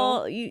 too.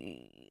 y'all...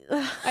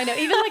 I know,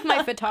 even like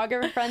my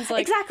photographer friends,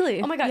 like exactly.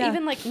 Oh my god,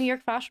 even like New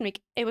York Fashion Week,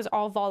 it was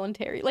all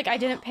voluntary. Like I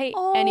didn't pay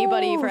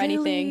anybody for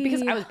anything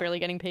because I was barely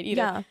getting paid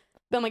either. Yeah.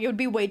 But like it would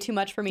be way too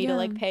much for me to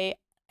like pay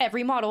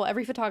every model,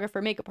 every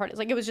photographer, makeup artist.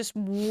 Like it was just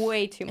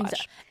way too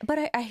much.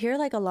 But I hear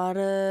like a lot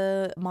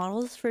of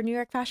models for New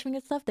York Fashion Week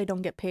and stuff, they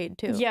don't get paid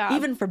too. Yeah.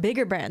 Even for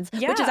bigger brands,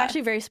 which is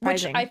actually very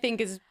surprising. Which I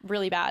think is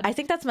really bad. I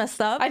think that's messed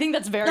up. I think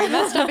that's very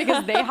messed up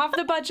because they have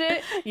the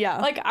budget.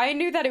 Yeah. Like I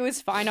knew that it was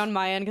fine on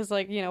my end because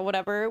like, you know,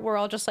 whatever. We're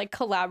all just like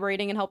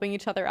collaborating and helping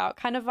each other out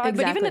kind of vibe.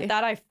 Exactly. But even at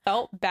that, I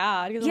felt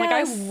bad because like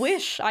I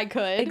wish I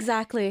could.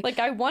 Exactly. Like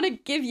I want to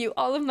give you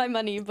all of my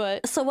money,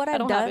 but so what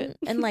I've done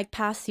in like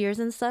past years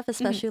and stuff,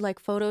 especially like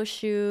photo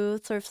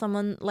shoots, or if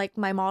someone like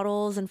my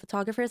models and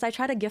photographers, I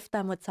try to gift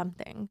them with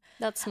something.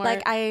 That's smart.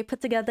 Like I put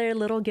together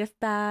little gift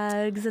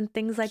bags and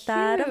things like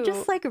that of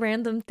just like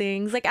random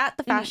things. Like at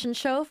the fashion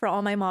show for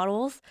all my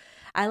models,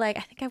 I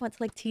think I went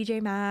to like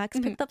TJ Maxx,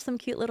 picked up some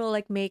cute little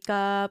like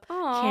makeup,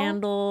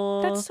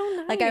 candles. That's so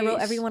nice. Like I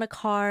wrote everyone a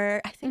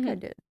card. I think I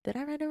did. Did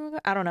I write everyone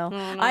a card? I don't know.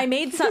 I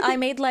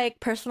made like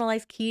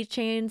personalized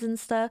keychains and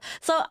stuff.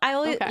 So I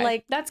always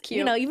like that's cute.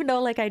 You know, even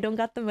though like I don't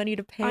got the money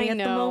to pay at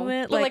the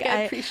moment, but, like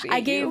I appreciate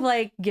I gave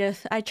like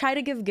gifts. I try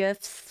to give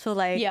gifts to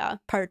like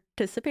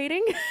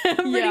participating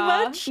pretty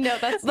much. No,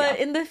 that's but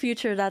in the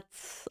future,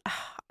 that's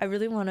I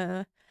really want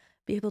to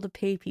be able to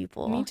pay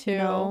people. Me too. You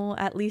know,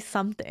 at least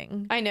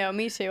something. I know,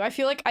 me too. I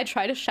feel like I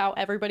try to shout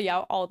everybody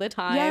out all the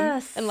time.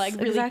 Yes, and like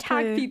really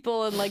tag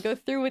people and like go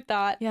through with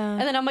that. Yeah.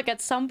 And then I'm like,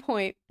 at some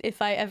point,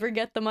 if I ever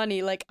get the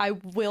money, like I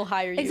will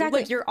hire you.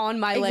 Exactly. Like you're on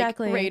my like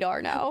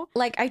radar now.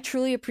 Like I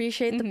truly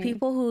appreciate the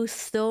people who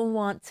still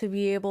want to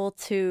be able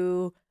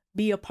to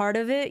be a part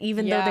of it,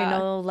 even though they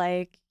know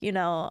like, you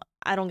know,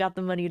 I don't got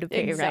the money to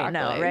pay right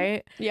now,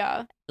 right?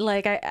 Yeah.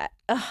 Like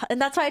and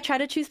that's why I try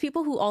to choose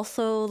people who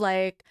also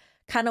like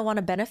kind of want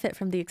to benefit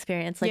from the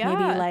experience. Like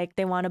maybe like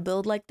they want to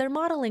build like their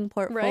modeling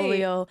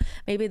portfolio.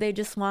 Maybe they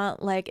just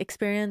want like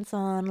experience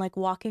on like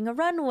walking a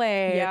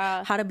runway,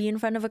 how to be in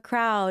front of a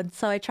crowd.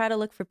 So I try to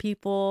look for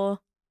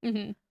people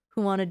who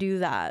want to do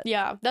that.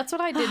 Yeah, that's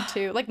what I did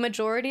too. Like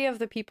majority of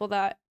the people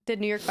that did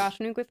New York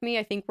Fashion Week with me,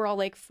 I think we're all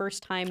like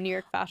first time New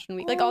York Fashion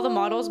Week. Like all the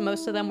models,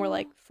 most of them were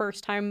like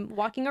first time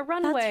walking a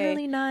runway. That's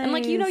really nice. And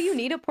like, you know, you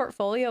need a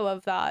portfolio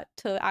of that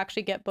to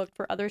actually get booked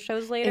for other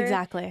shows later.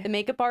 Exactly. The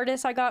makeup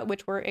artists I got,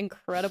 which were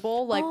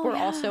incredible, like were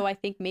also, I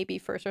think, maybe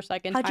first or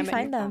second time at New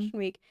York Fashion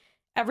Week.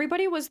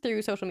 Everybody was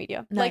through social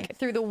media. Nice. Like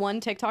through the one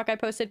TikTok I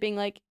posted being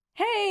like,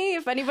 hey,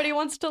 if anybody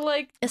wants to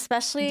like,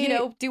 especially, you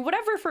know, do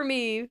whatever for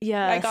me.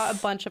 Yeah. I got a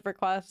bunch of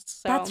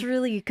requests. So. That's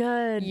really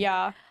good.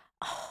 Yeah.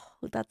 Oh,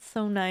 that's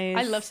so nice.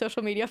 I love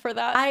social media for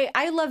that.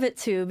 I love it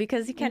too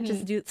because you can't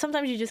just do,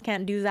 sometimes you just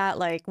can't do that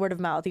like word of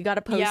mouth. You got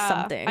to post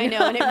something. I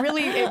know. And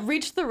it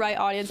reached the right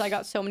audience. I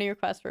got so many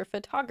requests for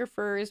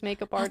photographers,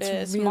 makeup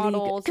artists, really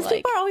models. Because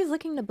people are always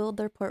looking to build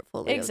their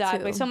portfolio.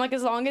 Exactly. Too. So I'm like,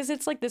 as long as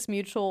it's like this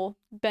mutual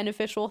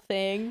beneficial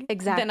thing,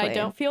 exactly, then I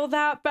don't feel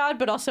that bad.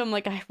 But also I'm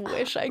like, I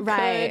wish I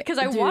could. Because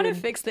I want to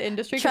fix the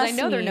industry because I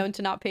know they're known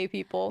to not pay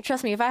people.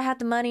 Trust me, if I had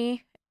the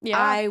money,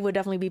 I would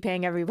definitely be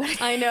paying everybody.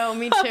 I know,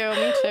 me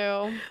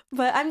too.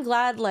 But I'm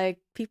glad like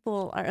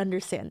people are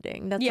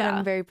understanding. That's what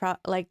I'm very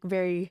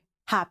very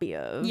happy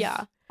of.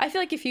 Yeah. I feel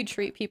like if you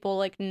treat people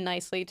like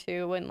nicely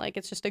too, and like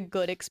it's just a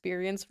good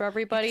experience for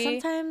everybody,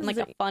 sometimes and,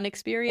 like a fun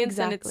experience,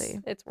 and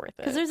it's worth it.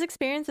 Because there's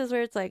experiences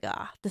where it's like,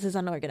 this is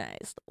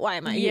unorganized. Why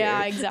am I here?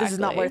 Yeah, exactly. This is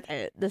not worth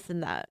it. This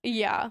and that.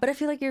 Yeah. But I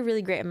feel like you're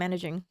really great at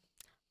managing.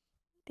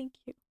 Thank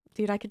you,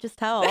 dude. I could just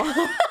tell.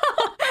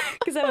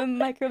 Because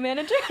I'm a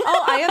micromanager.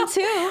 Oh, I am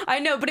too. I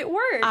know, but it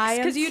works.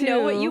 Because you know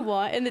what you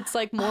want, and it's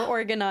like more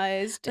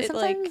organized.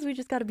 Sometimes we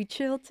just gotta be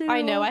chill too.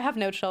 I know. I have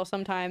no chill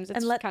sometimes.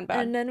 It's kind of bad.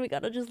 And then we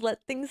gotta just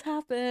let things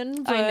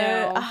happen. But, I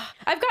know.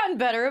 I've gotten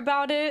better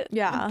about it.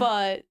 Yeah.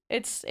 But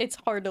it's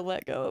hard to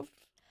let go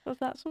of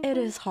that sometimes.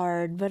 It is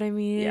hard, but I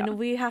mean,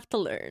 we have to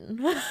learn.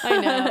 I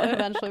know.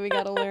 Eventually we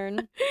gotta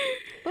learn.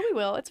 But we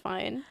will. It's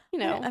fine. You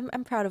know.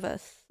 I'm proud of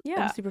us.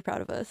 Yeah. I'm super proud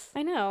of us.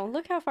 I know.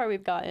 Look how far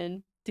we've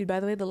gotten. Dude,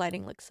 by the way, the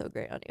lighting looks so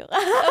great on you.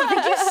 Oh,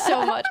 thank you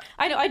so much.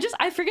 I know. I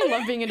freaking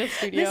love being in a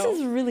studio. This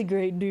is really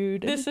great,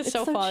 dude. This is it's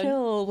so fun.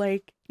 Chill.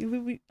 Like,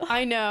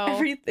 I know.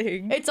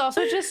 Everything. It's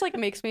also just like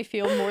makes me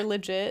feel more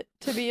legit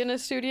to be in a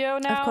studio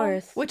now. Of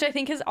course. Which I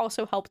think has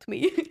also helped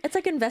me. It's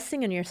like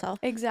investing in yourself.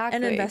 Exactly.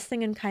 And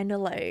investing in kind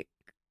of like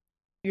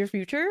your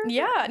future.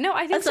 Yeah. No,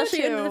 I think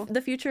especially so too. in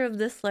the future of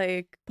this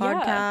like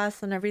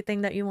podcast and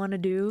everything that you want to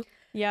do.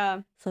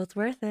 Yeah. So it's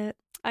worth it.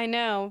 I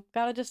know.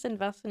 Gotta just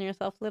invest in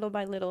yourself little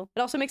by little. It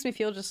also makes me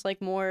feel just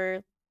like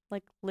more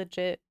like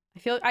legit.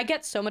 I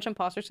get so much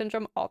imposter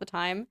syndrome all the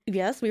time.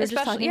 Yes, we were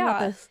just talking about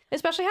this.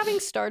 Especially having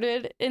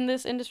started in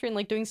this industry and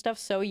like doing stuff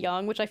so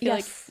young, which I feel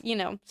like, you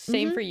know,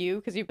 same for you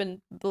because you've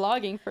been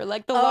vlogging for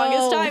like the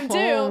longest time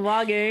too.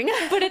 Vlogging.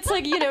 But it's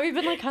like, you know, we've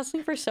been like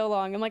hustling for so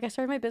long. I'm like, I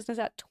started my business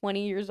at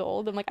 20 years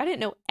old. I'm like, I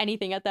didn't know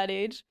anything at that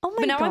age. Oh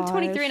my But now gosh. I'm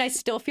 23 and I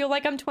still feel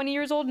like I'm 20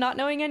 years old not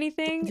knowing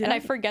anything. Dude, and I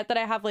forget that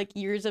I have like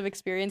years of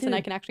experience and I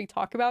can actually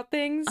talk about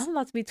things. I'm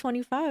about to be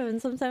 25 and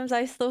sometimes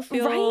I still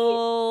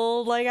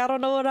feel like I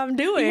don't know what I'm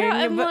doing. Yeah,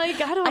 I'm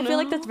like, I feel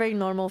like that's very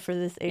normal for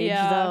this age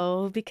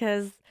though,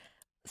 because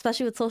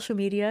especially with social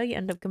media, you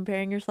end up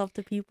comparing yourself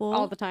to people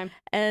all the time.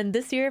 And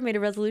this year I made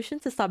a resolution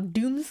to stop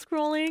doom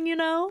scrolling, you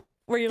know?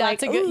 Where you're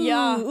that's like, a good,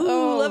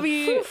 let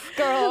me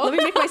girl. Let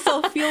me make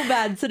myself feel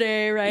bad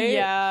today, right?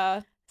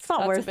 Yeah. It's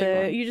not worth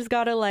it. You just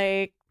gotta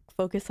like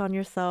focus on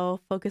yourself,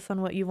 focus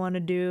on what you want to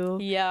do.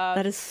 Yeah.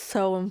 That is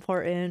so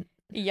important.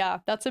 Yeah,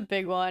 that's a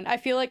big one. I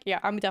feel like,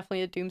 I'm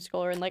definitely a doom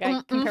scroller and like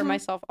I compare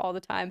myself all the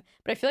time.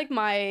 But I feel like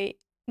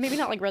maybe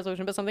not like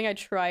resolution, but something I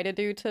try to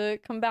do to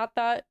combat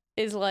that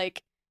is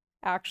like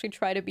actually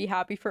try to be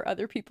happy for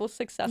other people's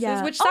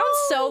successes, which sounds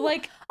so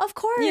like, of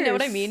course, you know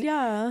what I mean?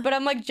 Yeah. But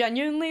I'm like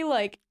genuinely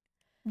like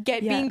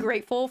being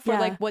grateful for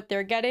like what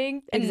they're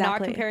getting and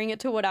not comparing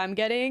it to what I'm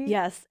getting.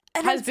 Yes.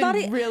 And has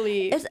been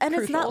really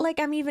it's not like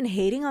I'm even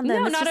hating on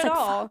them. No, it's not just at like,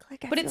 all.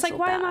 Like, but it's like,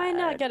 why am I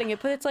not getting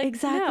it? But it's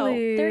like, no,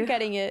 they're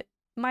getting it.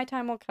 My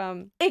time will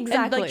come.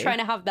 Exactly. And like trying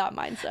to have that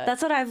mindset.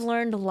 That's what I've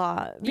learned a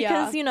lot.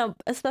 Because, you know,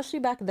 especially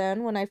back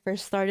then when I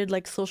first started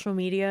like social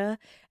media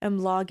and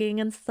vlogging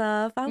and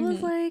stuff, I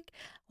was like,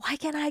 why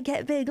can't I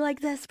get big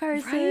like this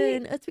person?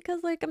 Right? It's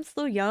because like I'm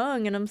still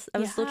young and I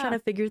was still trying to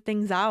figure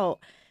things out.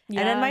 Yeah.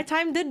 And then my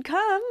time did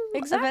come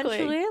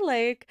eventually.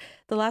 Like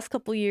the last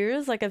couple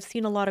years, like I've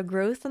seen a lot of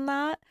growth in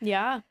that.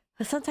 Yeah.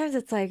 But sometimes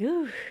it's like,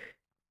 ooh,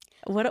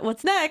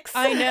 what's next?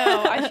 I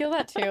know. I feel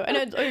that too.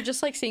 And or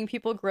just like seeing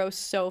people grow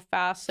so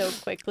fast, so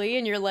quickly.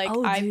 And you're like,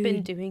 I've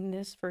been doing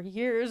this for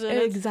years. And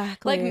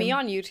exactly. Like me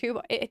on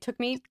YouTube, it took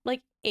me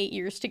like 8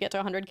 years to get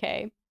to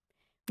 100K.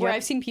 Where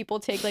I've seen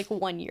people take like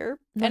 1 year.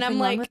 Nothing and I'm wrong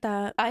like, with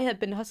that. I have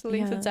been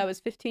hustling since I was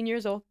 15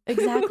 years old.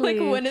 Exactly.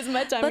 Like, when is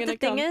my time going to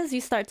come? But the thing is,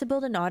 you start to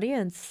build an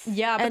audience.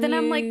 Yeah, but then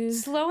I'm like,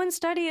 slow and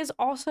steady is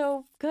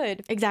also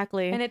good.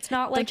 Exactly. And it's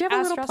not like, don't you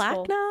have a little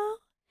stressful. plaque now?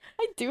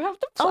 I do have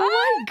the plaque.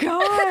 Oh my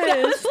gosh.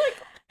 That was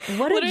like,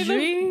 what a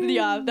dream.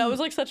 Yeah, that was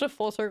like such a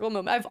full circle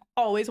moment. I've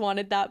always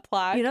wanted that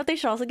plaque. You know, they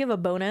should also give a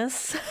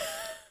bonus.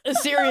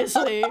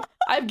 Seriously.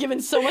 I've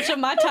given so much of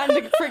my time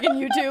to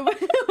freaking YouTube.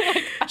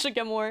 Like, I should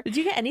get more. Did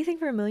you get anything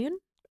for 1 million?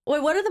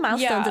 Wait, what are the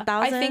milestones?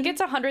 1,000? I think it's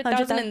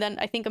 100,000 and then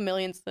I think 1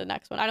 million's the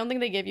next one. I don't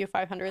think they give you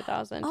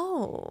 500,000.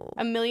 Oh.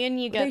 1 million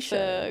you get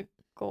the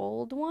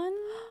gold one.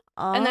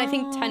 Oh. And then I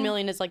think 10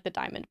 million is like the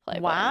diamond play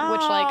one,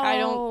 which like I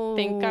don't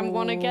think I'm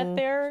going to get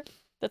there.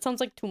 That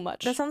sounds like too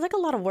much. That sounds like a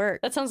lot of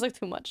work. That sounds like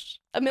too much.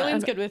 1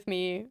 million's good with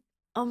me.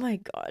 Oh my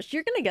gosh.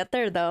 You're going to get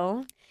there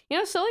though. You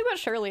know, slowly but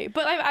surely.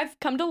 But I've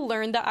come to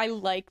learn that I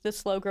like the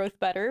slow growth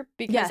better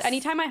because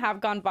anytime I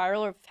have gone viral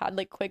or had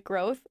like quick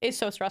growth, it's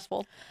so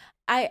stressful.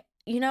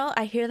 You know,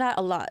 I hear that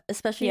a lot,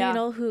 especially, you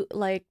know, who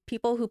like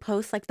people who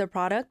post like their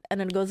product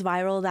and then it goes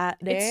viral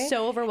that day. It's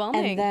so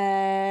overwhelming. And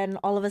then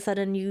all of a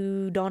sudden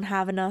you don't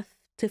have enough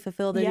to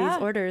fulfill these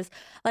orders.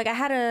 Like I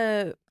had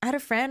a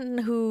friend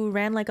who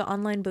ran like an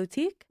online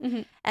boutique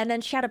and then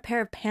she had a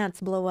pair of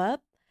pants blow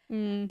up.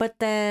 But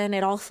then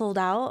it all sold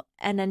out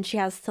and then she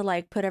has to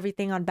like put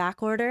everything on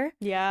back order.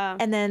 Yeah.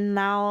 And then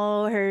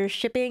now her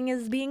shipping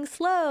is being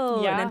slow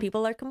and then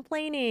people are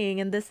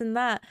complaining and this and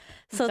that.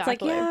 So it's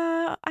like,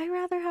 I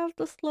rather have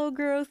the slow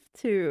growth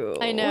too.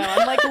 I know.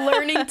 I'm like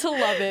learning to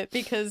love it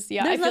because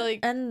I feel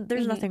like and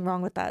there's nothing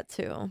wrong with that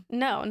too.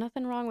 No,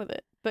 nothing wrong with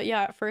it. But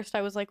yeah, at first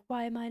I was like,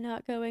 why am I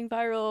not going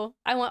viral?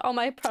 I want all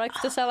my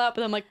products to sell out,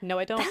 but I'm like, no,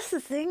 I don't. That's the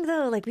thing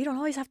though. Like we don't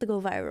always have to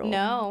go viral.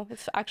 No,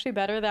 it's actually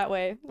better that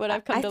way. What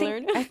I've come to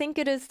learn. I think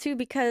it is too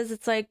because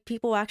it's like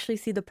people actually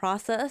see the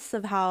process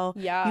of how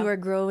you are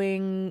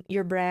growing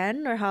your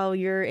brand or how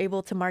you're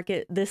able to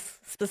market this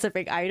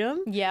specific item.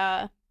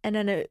 Yeah. And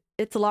then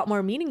it's a lot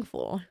more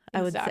meaningful,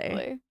 I would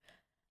say.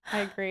 I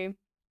agree.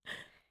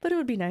 But it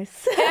would be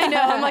nice. I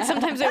know. I'm like,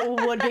 sometimes it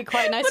would be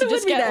quite nice to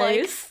just get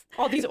like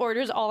all these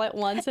orders all at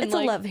once. And it's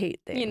like, a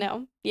love-hate thing. You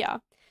know, yeah.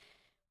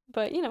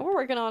 But, you know, we're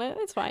working on it.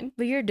 It's fine.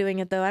 But you're doing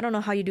it, though. I don't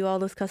know how you do all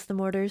those custom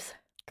orders.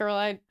 Girl,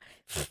 I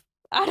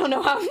don't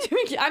know how I'm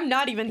doing it. I'm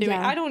not even doing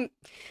it.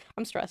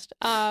 I'm stressed.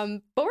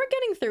 But we're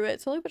getting through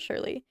it slowly but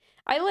surely.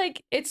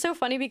 It's so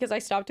funny because I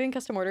stopped doing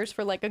custom orders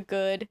for like a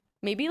good,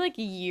 maybe like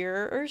a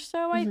year or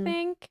so, I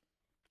think.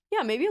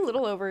 Yeah, maybe a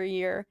little over a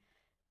year.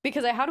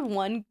 Because I had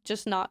one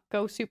just not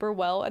go super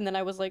well, and then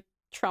I was like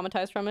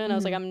traumatized from it, and I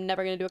was like, I'm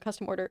never going to do a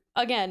custom order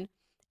again.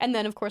 And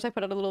then, of course, I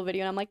put out a little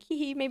video, and I'm like,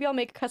 hee, maybe I'll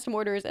make custom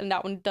orders, and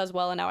that one does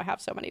well, and now I have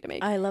so many to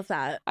make. I love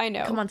that. I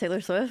know. Come on,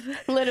 Taylor Swift.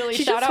 Literally,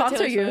 She shout should out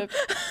sponsor Taylor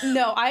Swift.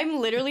 No, I'm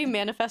literally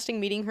manifesting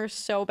meeting her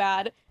so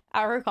bad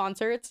at her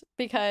concerts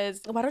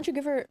because... Why don't you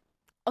give her...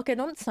 Okay,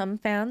 don't some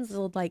fans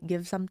will, like,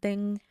 give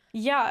something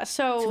Yeah,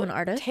 so... to an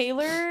artist?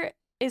 Taylor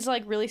is,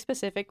 like, really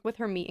specific with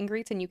her meet and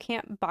greets, and you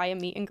can't buy a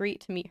meet and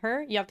greet to meet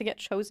her. You have to get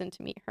chosen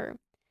to meet her.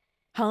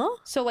 Huh?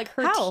 So, like,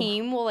 her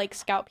team will, like,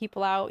 scout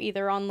people out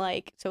either on,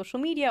 like, social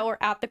media or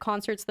at the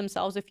concerts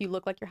themselves if you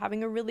look like you're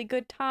having a really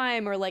good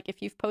time or, like,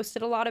 if you've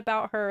posted a lot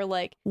about her,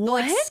 like, they'll,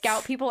 like,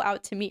 scout people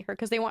out to meet her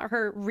because they want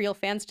her real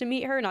fans to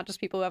meet her, not just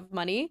people who have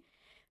money.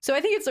 So I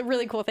think it's a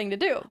really cool thing to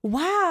do.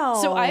 Wow.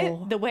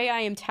 So the way I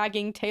am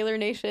tagging Taylor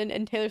Nation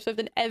and Taylor Swift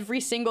in every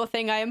single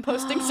thing I am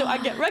posting so I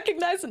get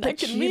recognized and I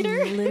can meet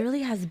her. She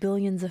literally has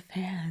billions of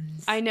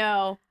fans. I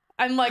know.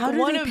 I'm like, how do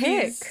one they of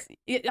pick?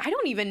 These. I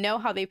don't even know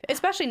how they,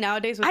 especially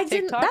nowadays with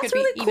TikTok. That's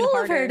really cool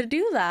of her to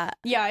do that.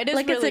 Yeah, it is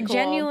like really it's a cool.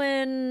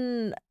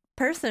 Genuine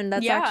person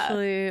that's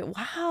actually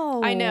wow.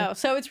 I know.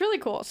 So it's really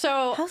cool.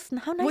 So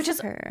how nice of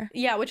her.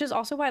 Yeah, which is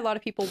also why a lot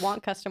of people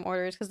want custom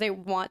orders because they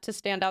want to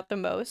stand out the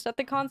most at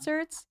the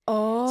concerts.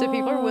 Oh, so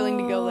people are willing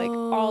to go like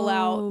all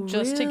out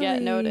just to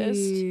get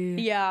noticed.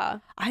 Yeah,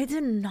 I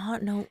did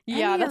not know.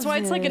 Yeah, that's why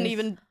it's like an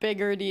even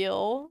bigger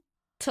deal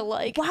to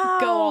like go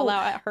all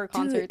out at her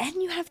concerts. Dude,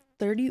 and you have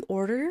 30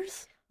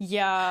 orders.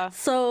 Yeah.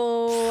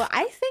 So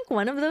I think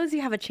one of those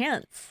you have a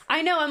chance.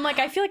 I know. I'm like,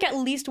 I feel like at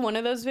least one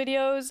of those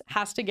videos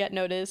has to get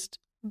noticed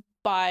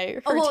by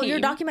her team.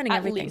 You're documenting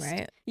everything,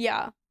 right?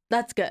 Yeah.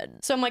 That's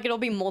good. So I'm like, it'll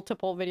be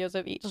multiple videos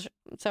of each.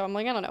 So I'm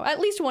like, I don't know. At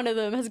least one of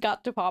them has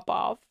got to pop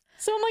off.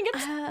 So I'm like,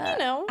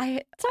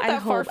 it's, it's not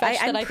that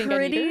far-fetched that I think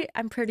I need her.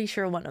 I'm pretty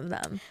sure one of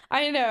them.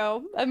 I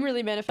know. I'm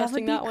really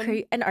manifesting that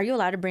one. And are you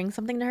allowed to bring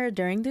something to her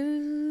during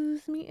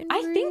those meet and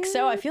greets? I think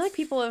so. I feel like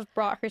people have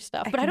brought her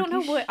stuff, but I don't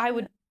know what I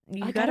would...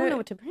 I don't know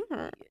what to bring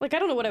her. Like, I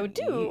don't know what I would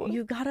do.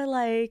 You gotta,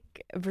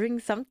 like, bring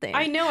something.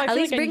 I know. At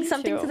least bring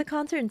something to the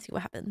concert and see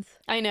what happens.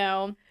 I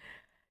know.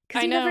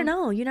 Because you never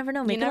know. You never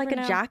know. Make it like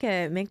a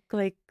jacket. Make,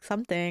 like,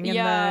 something. And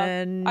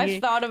then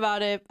I've thought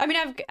about it. I mean,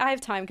 I have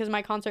time because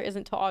my concert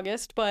isn't till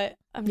August, but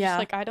I'm just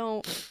like, I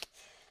don't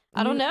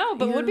know,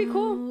 but it would be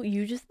cool.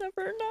 You just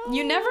never know.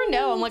 You never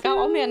know. I'm like,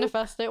 I'll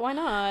manifest it. Why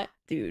not?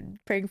 Dude,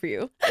 praying for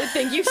you.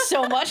 Thank you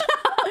so much.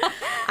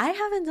 I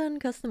haven't done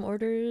custom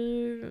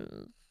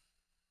orders.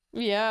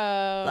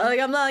 Yeah.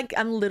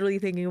 I'm literally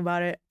thinking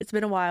about it. It's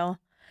been a while.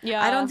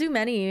 Yeah. I don't do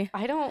many.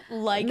 I don't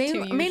like to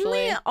usually.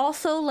 Mainly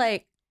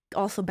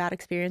also bad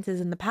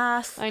experiences in the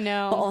past. I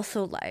know. But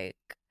also like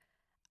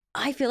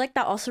I feel like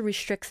that also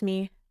restricts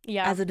me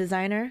as a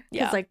designer.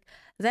 Because like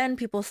then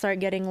people start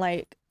getting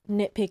like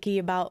nitpicky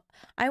about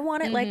I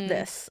want it like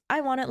this. I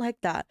want it like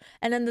that.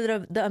 And then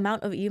the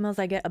amount of emails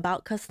I get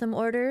about custom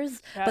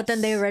orders, but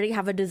then they already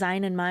have a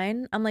design in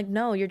mind. I'm like,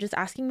 no, you're just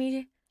asking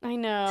me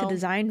to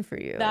design for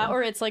you. That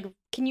or it's like,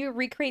 can you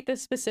recreate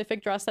this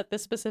specific dress that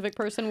this specific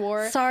person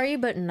wore? Sorry,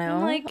 but no.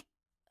 I'm like,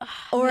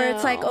 or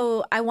it's like,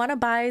 oh, I want to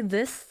buy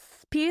this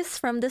piece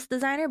from this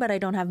designer, but I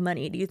don't have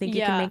money. Do you think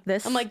you can make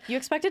this? I'm like, you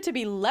expect it to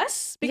be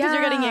less because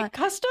you're getting it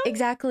custom?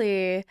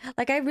 Exactly.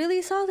 Like, I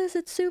really saw this.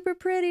 It's super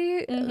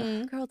pretty.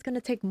 Girl, it's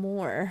gonna take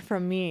more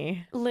from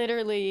me.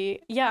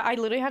 Literally. Yeah, I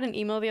literally had an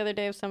email the other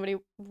day of somebody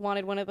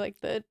wanted one of like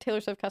the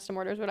Taylor Swift custom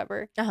orders,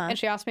 whatever. And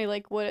she asked me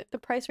like what the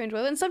price range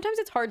was. And sometimes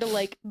it's hard to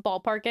like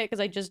ballpark it because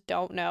I just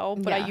don't know.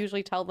 But I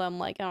usually tell them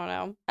like, I don't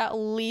know, at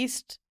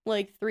least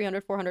like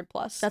 300, 400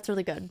 plus. That's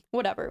really good.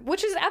 Whatever.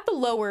 Which is at the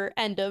lower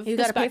end of you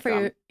gotta pay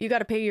for you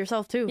gotta pay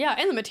yourself too. Yeah,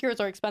 and the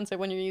materials are expensive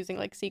when you're using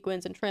like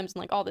sequins and trims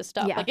and like all this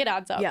stuff. Like it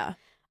adds up. Yeah.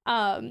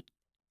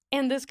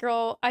 And this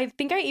girl, I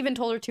think I even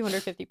told her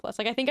 250 plus.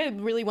 Like I think I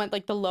really went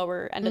like the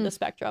lower end of the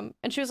spectrum.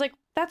 And she was like,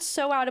 that's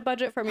so out of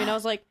budget for me. And I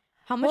was like,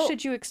 how much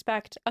did you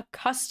expect a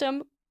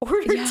custom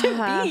order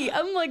to be?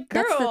 I'm like,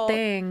 girl. That's the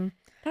thing.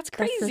 That's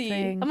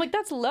crazy. I'm like,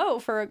 that's low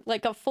for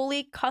like a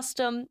fully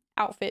custom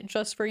outfit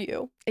just for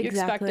you. You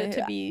expect it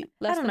to be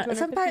less than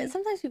 250. I don't know.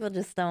 Sometimes people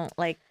just don't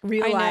like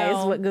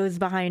realize what goes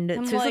behind it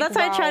too. So that's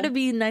why I try to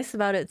be nice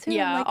about it too.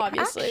 Yeah, like,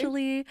 obviously.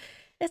 Actually,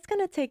 it's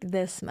gonna take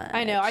this much.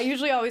 I know. I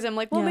usually always am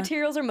like, well,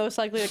 materials are most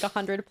likely like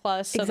 100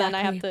 plus. So then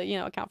I have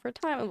to, account for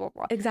time and blah,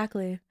 blah.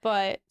 Exactly.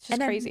 But it's just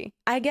crazy.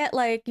 I get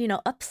like,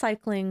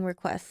 upcycling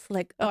requests.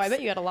 Like, I bet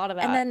you got a lot of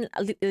that. And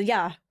then,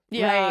 yeah.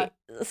 Right.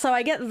 So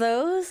I get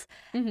those,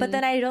 but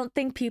then I don't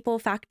think people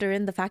factor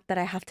in the fact that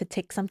I have to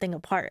take something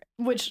apart.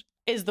 Which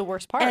is the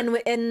worst part.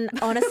 And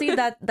honestly,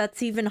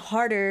 that's even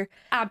harder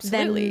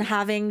than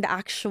having the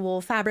actual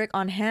fabric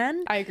on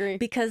hand. I agree.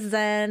 Because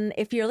then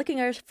if you're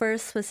looking for a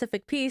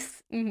specific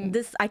piece,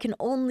 this I can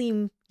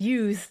only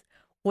use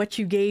what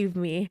you gave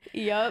me.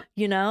 Yep.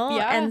 You know?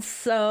 Yeah. And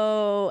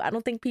so I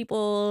don't think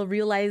people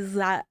realize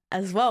that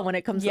as well when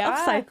it comes to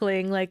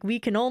upcycling. Like, we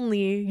can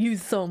only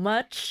use so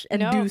much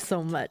and do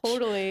so much.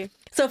 Totally.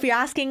 So if you're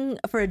asking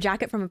for a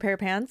jacket from a pair of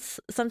pants,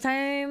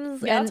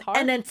 sometimes it's hard.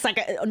 And it's like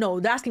no,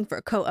 they're asking for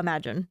a coat.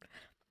 Imagine,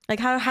 like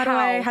how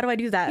do I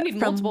do that? You need from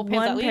multiple pants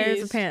one at pair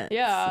least. of pants?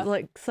 Yeah,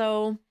 like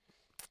so.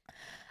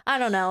 I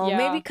don't know. Yeah.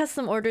 Maybe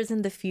custom orders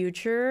in the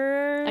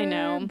future. I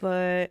know,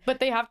 but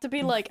they have to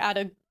be like at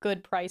a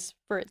good price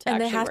for it to and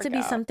actually they have to work be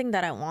out. something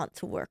that I want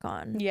to work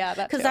on. Yeah,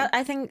 because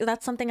I think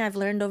that's something I've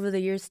learned over the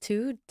years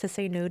too, to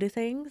say no to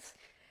things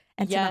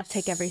and to not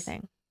take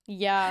everything.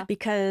 Yeah,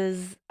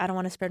 because I don't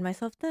want to spread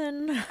myself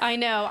thin. I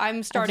know.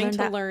 I'm starting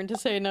to learn to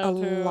say no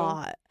a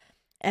lot,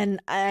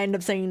 and I end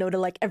up saying no to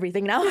like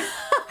everything now.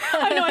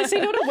 I know. I say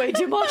no to way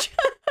too much.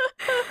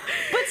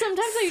 But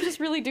sometimes I just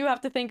really do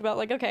have to think about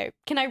like, okay,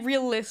 can I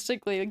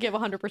realistically give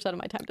 100% of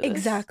my time to this?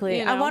 Exactly.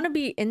 You know? I want to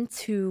be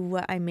into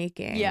what I'm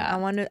making. Yeah. I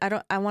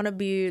want to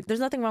be, there's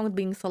nothing wrong with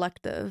being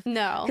selective.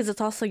 No. Because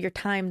it's also your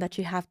time that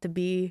you have to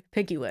be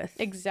picky with.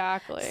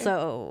 Exactly.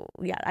 So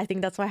yeah, I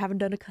think that's why I haven't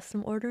done a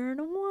custom order in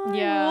a while.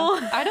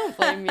 Yeah. I don't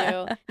blame you.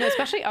 No,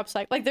 especially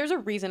upcycle. Like there's a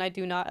reason I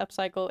do not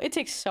upcycle. It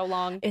takes so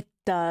long. It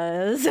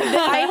does.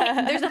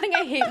 There's nothing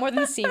I hate more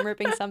than seam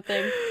ripping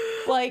something.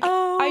 Like,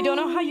 I don't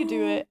know how you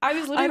do it. I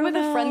was literally with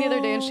a friend the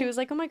other day and she was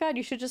like, oh my God,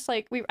 you should just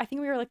like, I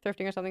think we were like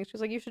thrifting or something. She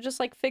was like, you should just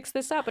like fix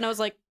this up. And I was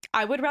like,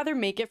 I would rather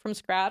make it from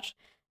scratch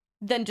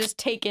than just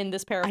take in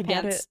this pair of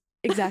pants.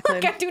 Exactly.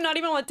 Like, I do not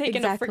even want to take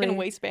in a freaking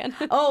waistband.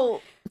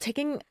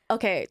 taking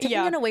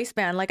in a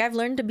waistband. Like, I've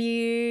learned to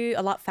be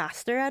a lot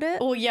faster at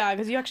it. Well, yeah,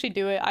 because you actually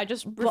do it. I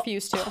just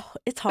refuse to.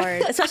 It's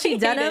hard. Especially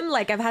denim.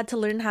 Like, I've had to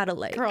learn how to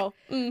like. Girl.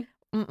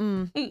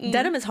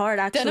 Denim is hard,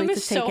 actually. Denim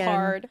is so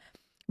hard.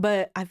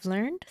 But I've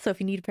learned, so if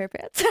you need a pair of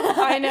pants.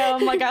 I know.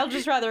 I'm like, I'll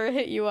just rather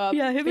hit you up.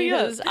 Yeah, hit me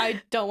up. Because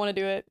I don't want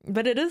to do it.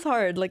 But it is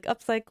hard. Like,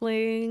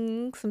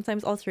 upcycling,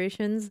 sometimes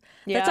alterations.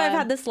 Yeah. That's why I've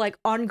had this, like,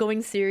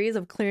 ongoing series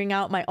of clearing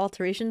out my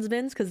alterations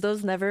bins, because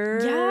those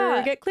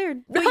never get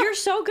cleared. But you're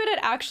so good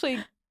at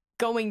actually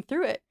going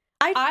through it.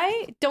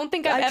 I don't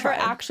think I've ever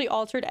actually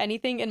altered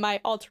anything in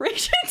my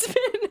alterations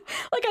bin.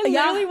 Like, I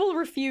literally will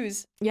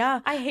refuse.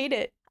 Yeah. I hate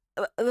it.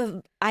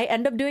 I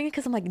end up doing it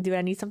because I'm like, dude,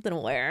 I need something to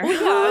wear.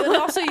 Yeah, and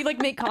also you like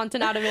make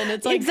content out of it. And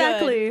it's like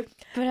exactly, good.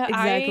 But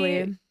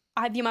exactly.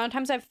 I the amount of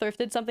times I've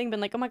thrifted something,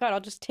 been like, oh my God,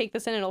 I'll just take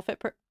this in and it'll fit.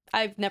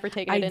 I've never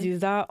taken it in. I do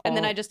that, and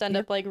then I just end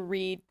up like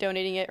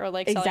donating it or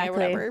like selling it or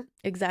whatever.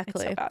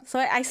 Exactly. So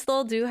I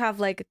still do have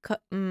like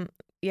I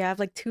have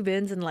like 2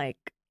 bins and like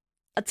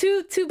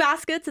two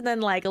baskets and then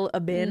like a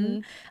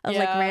bin of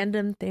like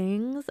random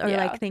things or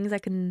like things I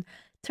can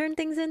turn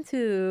things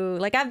into.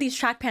 Like, I have these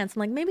track pants.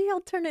 I'm like, maybe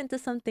I'll turn it into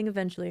something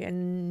eventually. I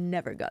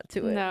never got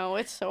to it. No,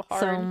 it's so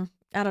hard. So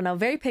I don't know.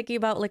 Very picky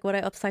about like what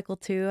I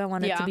upcycle to. I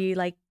want it to be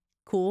like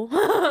cool.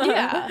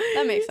 Yeah,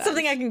 that makes sense.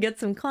 Something I can get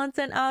some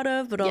content out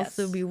of, but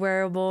also be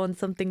wearable and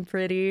something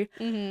pretty.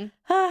 So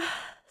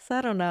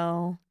I don't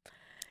know.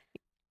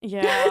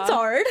 Yeah, it's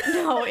hard.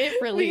 No, it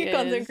really is.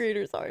 Content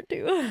creators are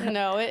too.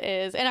 No, it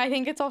is. And I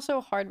think it's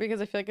also hard because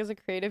I feel like as a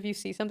creative, you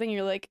see something,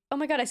 you're like, oh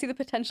my God, I see the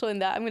potential in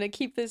that. I'm going to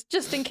keep this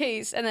just in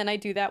case. And then I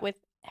do that with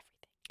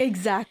everything.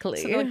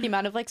 Exactly. So like the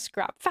amount of like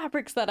scrap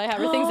fabrics that I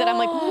have or things that I'm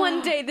like,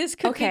 one day this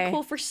could be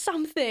cool for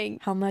something.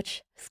 How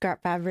much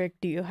scrap fabric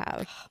do you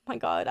have? Oh my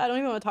God, I don't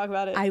even want to talk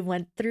about it. I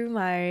went through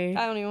my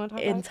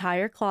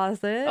entire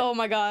closet. Oh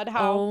my God,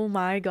 how? Oh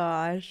my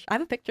gosh. I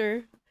have a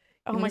picture.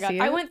 Oh my God.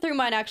 I went through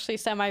mine actually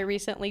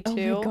semi-recently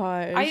too. Oh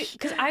my gosh.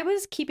 Because I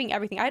was keeping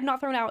everything. I had not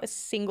thrown out a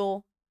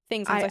single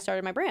thing since I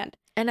started my brand.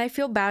 And I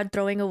feel bad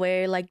throwing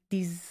away like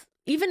these,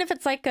 even if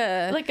it's like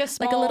a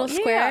small, like a little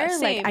square,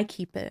 like I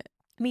keep it.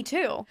 Me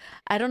too.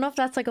 I don't know if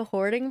that's like a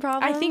hoarding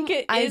problem. I think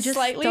it is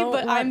slightly,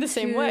 but I'm the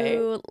same way.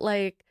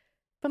 Like,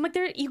 but I'm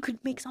like, you could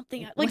make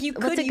something. Like, you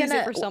could use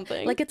it for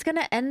something. Like, it's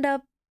gonna end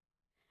up.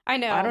 I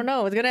know. I don't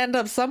know. It's gonna end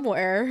up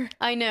somewhere.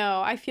 I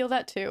know. I feel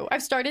that too.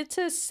 I've started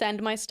to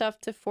send my stuff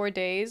to 4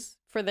 Days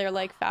for their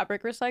like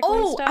fabric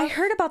recycling stuff. I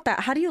heard about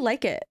that. How do you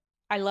like it?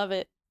 I love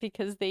it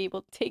because they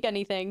will take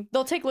anything.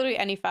 They'll take literally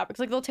any fabrics.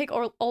 Like, they'll take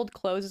old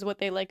clothes is what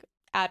they like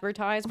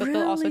advertise, but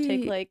they'll also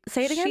take like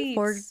say it again.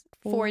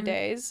 4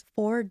 Days.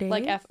 4 days.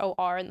 Like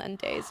FOR and then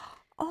days.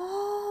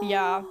 Oh.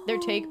 Yeah, their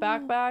take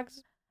back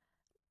bags.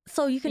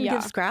 So you can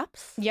give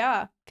scraps?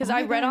 Yeah, because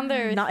I read on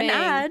their not thing. An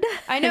ad.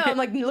 I know, I'm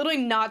like literally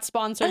not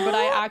sponsored, but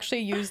I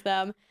actually use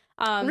them.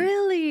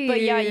 Really? But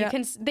yeah, you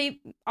can.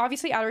 They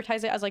obviously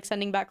advertise it as like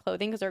sending back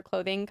clothing because they're a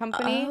clothing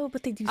company. Oh,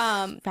 but they do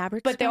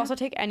fabric. But they also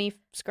take any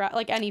scrap,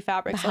 like any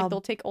fabrics. Like they'll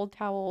take old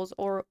towels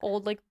or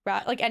old like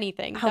like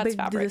anything. How that's big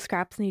fabric. do the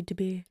scraps need to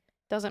be?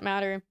 Doesn't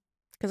matter.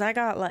 Because I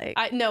got like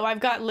I've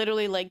got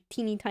literally like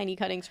teeny tiny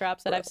cutting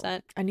scraps that I've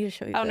sent. I need to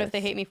show you. I don't know if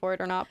they hate me for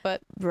it or not,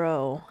 but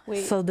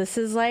wait. So this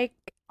is like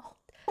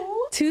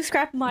two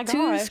scrap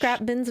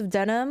bins of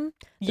denim.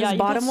 Yeah, this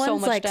bottom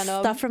one's like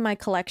stuff from my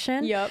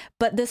collection. Yep.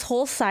 But this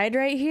whole side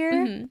right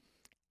here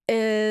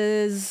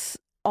is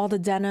all the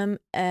denim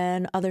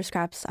and other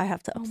scraps I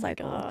have to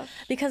upcycle.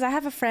 Because I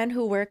have a friend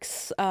who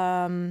works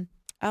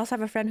I also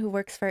have a friend who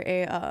works for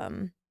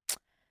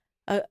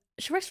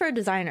she works for a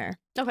designer.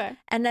 Okay.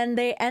 And then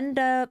they end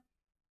up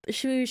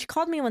she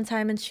called me one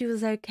time and she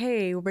was like,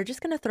 "Hey, we're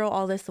just going to throw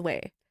all this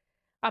away."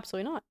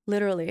 Absolutely not.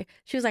 Literally.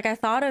 She was like, "I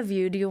thought of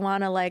you. Do you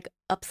want to like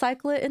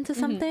upcycle it into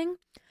something?"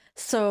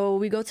 So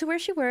we go to where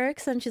she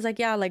works and she's like,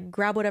 "Yeah, like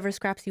grab whatever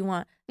scraps you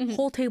want."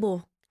 Whole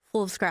table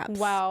full of scraps.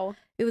 Wow.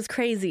 It was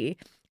crazy.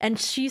 And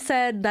she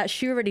said that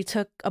she already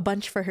took a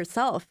bunch for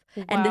herself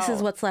and this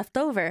is what's left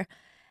over.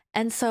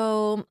 And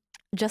so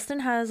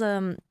Justin has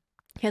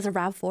he has a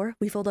RAV4.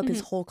 We filled up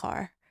his whole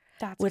car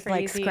with crazy.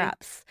 like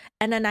scraps.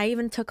 And then I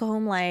even took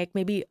home like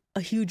maybe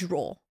a huge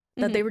roll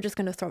that they were just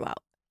going to throw out.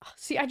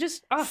 See, I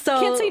just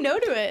can't say no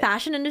to it.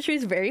 Fashion industry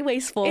is very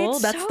wasteful.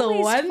 It's That's so the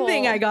wasteful. one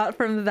thing I got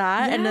from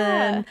that. Yeah. And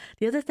then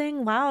the other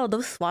thing, wow,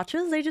 those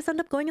swatches, they just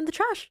end up going in the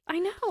trash. I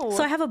know.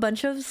 So I have a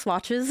bunch of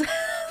swatches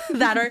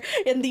that are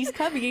in these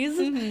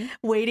cubbies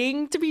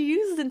waiting to be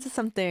used into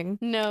something.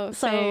 No,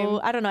 So same.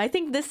 I don't know. I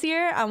think this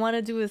year I want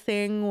to do a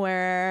thing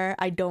where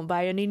I don't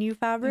buy any new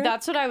fabric.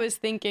 That's what I was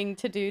thinking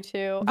to do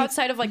too.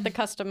 Outside of like the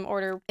custom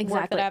order work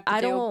Exactly. that I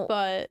have to do.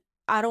 But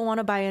I don't want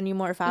to buy any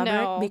more fabric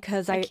No,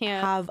 because I I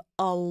can't. have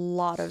a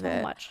lot of so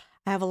it. much.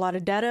 I have a lot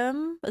of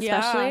denim,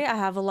 especially. I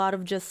have a lot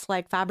of just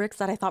like fabrics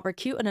that I thought were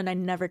cute and then I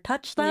never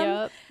touched them.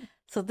 Yep.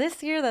 So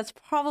this year, that's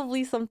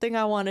probably something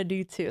I want to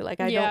do too. Like,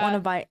 I don't Yeah. want to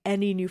buy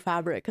any new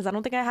fabric because I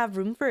don't think I have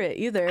room for it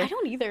either. I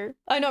don't either.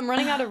 I know I'm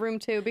running out of room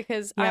too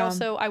because Yeah.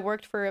 I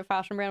worked for a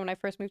fashion brand when I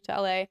first moved to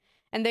LA,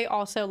 and they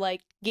also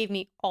like gave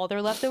me all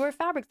their leftover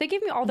fabrics. They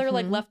gave me all their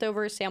like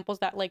leftover samples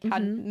that like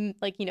had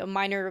like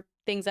minor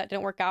things that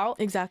didn't work out.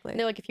 Exactly. And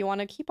they're like, if you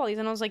want to keep all these,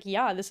 and I was like,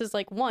 yeah, this is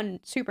like one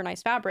super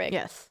nice fabric.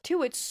 Yes.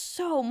 Two, it's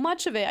so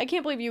much of it. I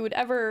can't believe you would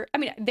ever. I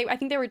mean, I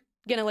think they were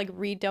gonna like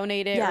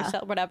redonate it or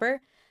sell whatever.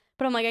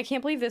 But I'm like, I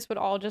can't believe this would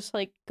all just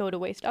like go to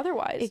waste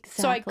otherwise.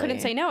 So I couldn't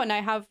Exactly. say no. And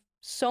I have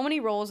so many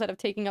rolls that have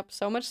taken up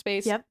so much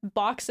space. Yep.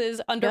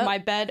 Boxes under Yep. my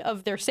bed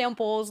of their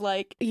samples.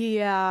 Like,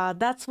 Yeah,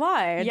 that's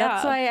why. Yeah.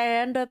 That's why I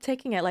end up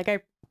taking it. Like,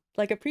 I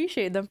like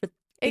appreciate them for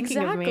thinking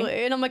of exactly.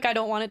 me. And I'm like, I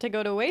don't want it to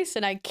go to waste.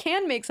 And I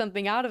can make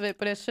something out of it,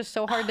 but it's just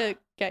so hard to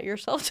get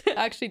yourself to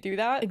actually do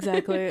that.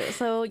 Exactly.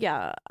 So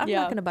yeah, I'm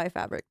Yeah. not gonna buy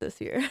fabric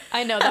this year.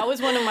 I know. That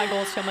was one of my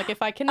goals too. I'm like,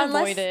 if I can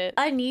Unless avoid it.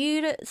 I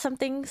need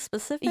something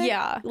specific.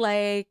 Yeah.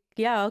 Like,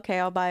 yeah, okay,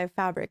 I'll buy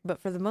fabric. But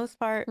for the most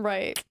part,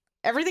 Right.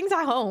 everything's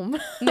at home.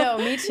 No,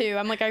 me too.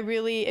 I'm like,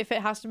 if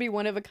it has to be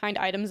one of a kind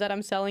items that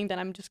I'm selling, then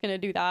I'm just going to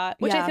do that.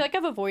 Which I Yeah. feel like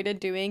I've avoided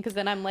doing because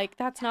then I'm like,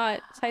 that's not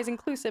size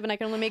inclusive and I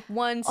can only make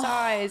one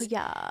size.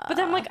 Yeah. But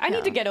then I'm like, I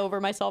need to yeah. get over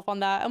myself on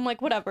that. I'm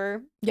like,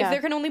 whatever. Yeah. If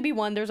there can only be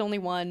one, there's only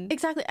one.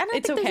 Exactly. And I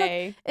It's think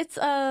okay. it's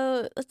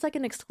like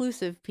an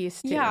exclusive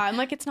piece too. Yeah, I'm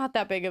like, it's not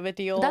that big of a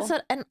deal. That's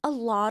what, and a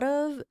lot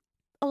of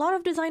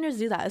designers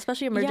do that,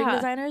 especially emerging Yeah.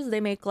 designers.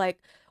 They make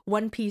like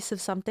one piece of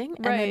something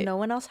and Right. then no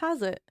one else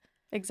has it.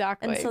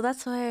 Exactly. And so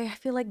that's why I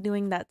feel like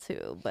doing that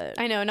too. But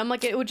I know. And I'm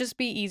like, it would just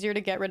be easier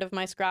to get rid of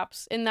my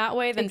scraps in that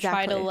way than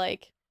try to Exactly.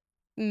 like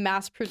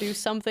mass produce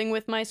something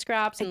with my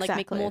scraps and like make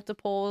Exactly.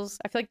 multiples.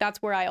 I feel like that's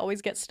where I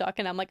always get stuck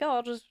and I'm like, oh,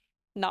 I'll just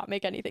not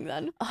make anything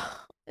then.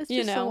 it's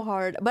You just know, so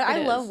hard. But it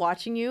I love is.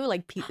 watching you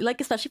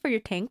like especially for your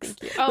tanks.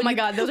 Oh When my you-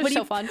 God, those are when so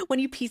you- fun. When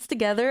you piece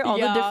together all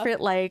the Yeah.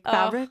 different like Ugh.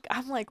 fabric,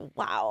 I'm like,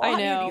 wow, I how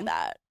do you know. do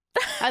that?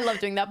 I love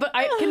doing that, but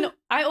I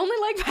only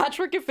like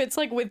patchwork if it's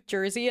like with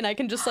jersey and I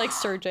can just like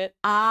serge it.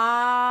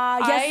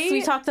 Yes,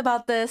 we I- talked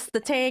about this. The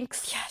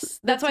tanks. Yes,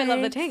 The that's why I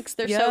love the tanks.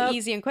 They're so Yep.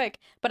 easy and quick.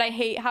 But I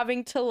hate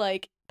having to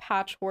like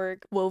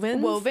patchwork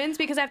Wovens.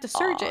 because I have to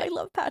serge Oh, it. I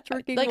love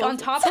patchworking. Like on wovens.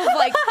 top of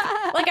like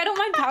I don't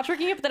mind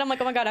patchworking it, but then I'm like,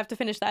 oh my God, I have to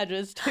finish the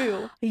edges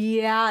too.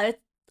 Yeah.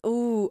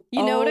 Ooh.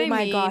 You know what I Oh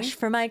my mean? gosh.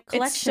 For my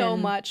collection. It's so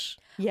much.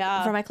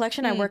 Yeah. For my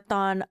collection, I Mm. worked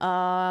on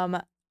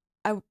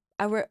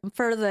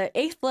for the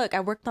 8th look, I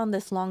worked on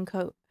this long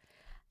coat.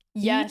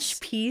 Yes. Each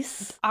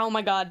piece. Oh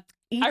my God.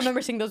 Each, I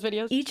remember seeing those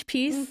videos. each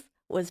piece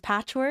was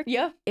patchwork.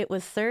 Yeah. It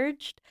was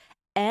serged,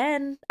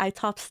 and I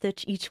top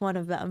stitch each one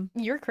of them.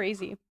 You're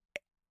crazy.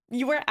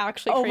 You were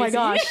actually Oh crazy. my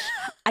gosh.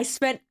 I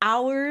spent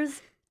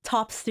hours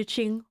top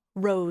stitching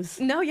rows.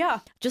 No, yeah.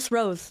 Just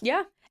rows.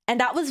 Yeah. And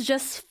that was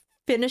just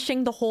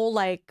finishing the whole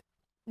like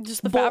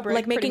Just the bolt, fabric.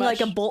 like making pretty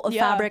like a much. bolt of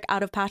Yeah. fabric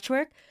out of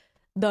patchwork.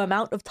 The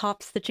amount of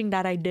top stitching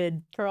that I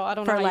did Girl, I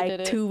don't know for how you like did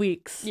it. 2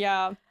 weeks.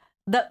 Yeah.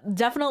 That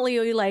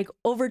definitely like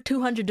over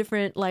 200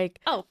 different like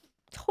Oh,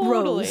 totally.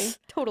 rows.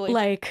 Totally.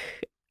 like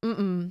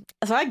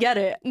so I get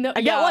it. No, I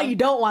get yeah. why you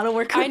don't want to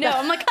work with I know. that.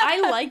 I'm like, I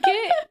like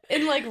it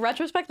in like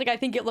retrospect. Like, I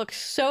think it looks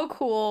so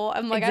cool.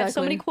 I'm like, I have so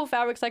many Exactly. cool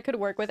fabrics I could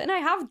work with, and I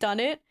have done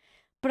it.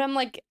 But I'm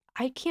like,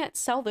 I can't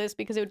sell this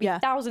because it would be Yeah.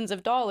 thousands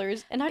of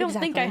dollars, and I don't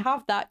think I Exactly.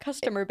 have that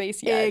customer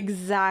base yet.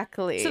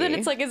 Exactly. So then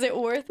it's like, is it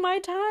worth my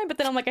time? But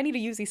then I'm like, I need to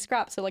use these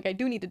scraps, so like, I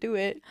do need to do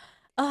it.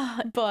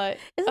 But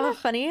isn't that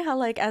funny how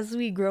like as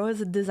we grow as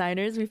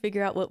designers, we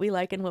figure out what we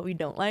like and what we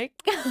don't like?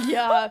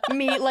 yeah,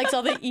 me likes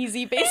all the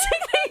easy, basic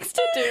things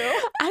to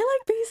do. I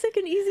like basic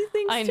and easy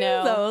things I too,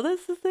 know. though.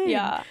 That's the thing.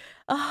 Yeah.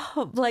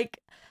 Oh, like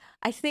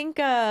I think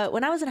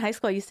when I was in high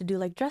school, I used to do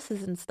like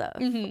dresses and stuff,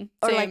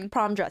 or like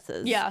prom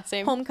dresses. Yeah,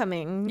 same.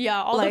 Homecoming.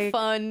 Yeah, all the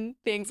fun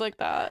things like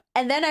that.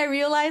 And then I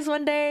realized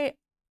one day,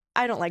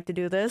 I don't like to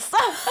do this.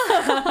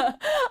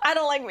 I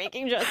don't like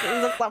making dresses.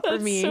 It's not for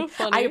me. So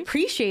funny. I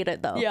appreciate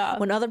it though. Yeah.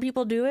 When other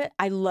people do it,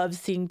 I love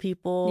seeing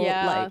people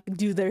like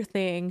do their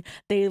thing.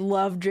 They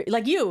love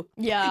like you.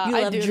 Yeah,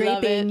 you love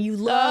draping. You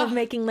love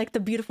making like the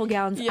beautiful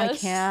gowns. Yes. I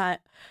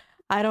can't.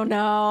 I don't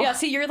know. Yeah,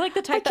 see, you're like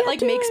the type that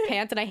like makes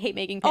pants, and I hate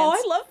making pants.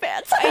 Oh, I love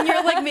pants. And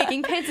you're like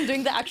making pants and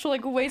doing the actual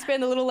like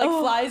waistband, the little like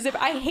fly zip.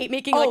 I hate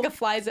making like a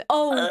fly zip.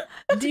 Oh,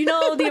 do you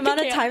know the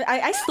amount of time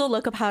I still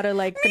look up how to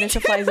like finish a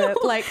fly zip?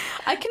 Like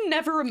I can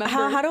never remember.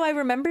 How do I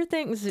remember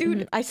things?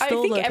 Dude, I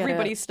still think look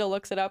everybody at it. still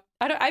looks it up.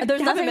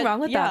 There's nothing wrong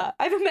with that.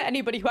 I haven't met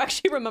anybody who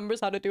actually remembers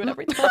how to do it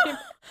every time.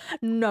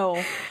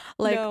 No,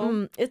 like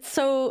it's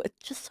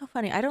just so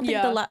funny. I don't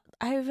think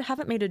I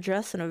haven't made a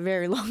dress in a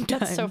very long time.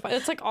 That's so funny.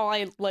 It's like all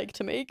I like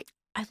to make.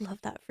 I love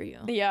that for you.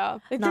 Yeah.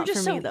 Not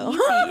just for me, so though.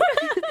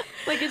 Easy.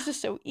 Like, it's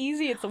just so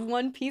easy. It's a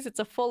one piece. It's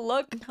a full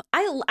look.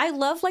 I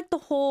love, like, the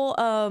whole,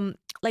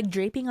 like,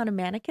 draping on a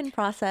mannequin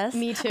process.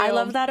 Me too. I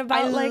love that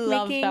about, like,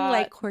 making,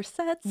 like,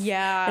 corsets.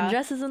 Yeah. And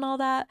dresses and all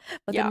that.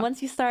 But then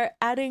once you start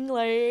adding,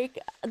 like,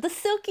 the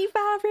silky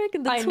fabric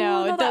and the tulle. I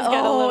know. It does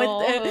get a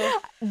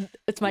little...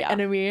 It's my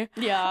enemy.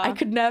 Yeah. I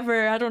could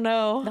never. I don't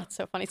know. That's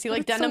so funny. See,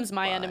 like, denim's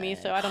my enemy,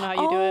 so I don't know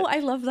how you do it. Oh, I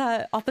love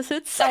that.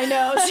 Opposites. I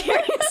know.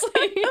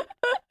 Seriously.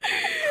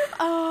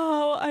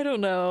 Oh, I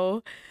don't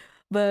know.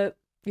 But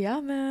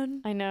yeah,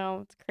 man. I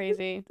know. It's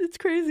crazy. It's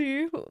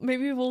crazy.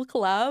 Maybe we'll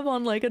collab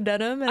on like a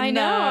denim and I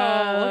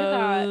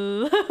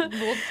know. Look at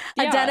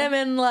that. A denim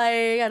and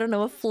like, I don't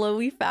know, a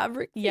flowy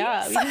fabric piece.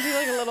 Yeah, we can do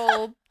like a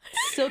little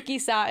silky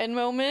satin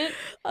moment.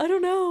 I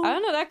don't know.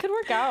 That could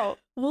work out.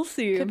 We'll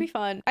see. Could be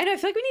fun. I know, I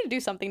feel like we need to do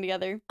something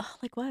together.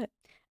 Like what?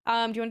 Do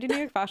you want to do New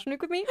York Fashion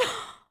Week with me?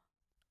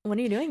 When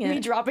are you doing it?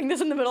 Me dropping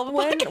this in the middle of the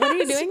podcast. When are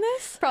you doing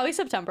this? Probably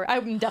September.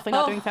 I'm definitely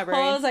not doing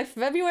February. Oh, it was like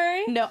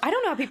February? No, I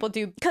don't know how people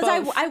do because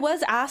I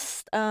was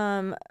asked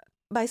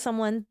by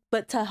someone,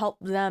 but to help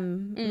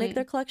them make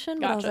their collection.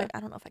 But I was like, I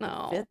don't know if I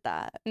can fit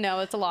that. No,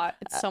 it's a lot.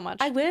 It's so much.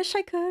 I wish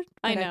I could.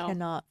 But I know. I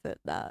cannot fit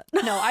that.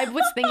 No, I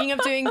was thinking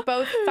of doing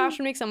both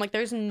fashion weeks. I'm like,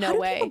 there's no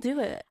way. How do people do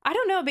it? I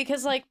don't know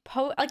because like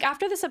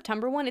after the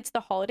September one, it's the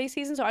holiday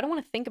season, so I don't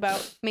want to think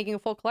about making a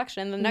full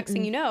collection. And the next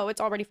thing you know,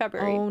 it's already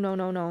February. Oh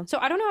no. So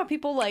I don't know how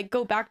people like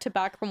go back to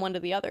back from one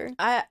to the other.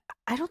 I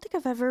don't think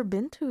I've ever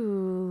been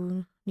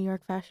to New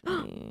York Fashion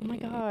Week. Oh my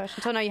gosh!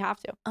 So now you have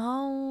to.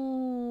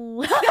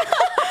 Oh.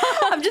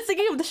 I'm just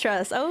thinking of the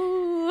stress.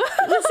 Oh.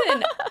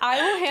 Listen,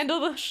 I will handle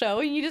the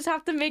show. You just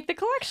have to make the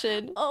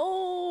collection.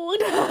 Oh.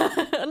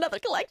 Another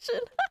collection.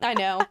 I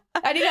know.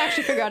 I need to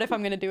actually figure out if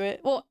I'm going to do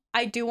it. Well,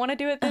 I do want to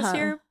do it this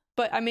year,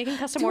 but I'm making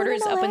custom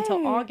orders up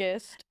until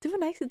August. Do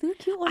a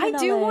cute one I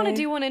do want to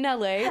do one in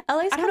LA.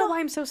 LA's I don't know why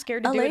I'm so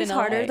scared to do it in LA.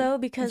 LA's harder though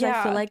because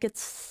I feel like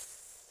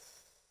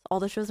all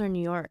the shows are in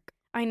New York.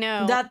 I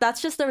know.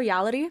 That's just the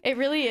reality. It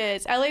really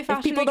is. LA Fashion Week is not it.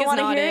 If people don't want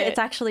to hear it, it's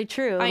actually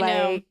true. I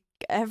know.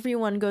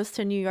 Everyone goes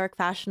to New York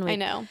Fashion Week. I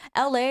know.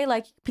 LA,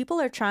 like,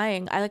 people are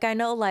trying. I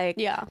know, like,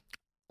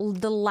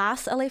 the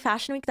last LA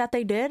Fashion Week that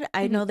they did,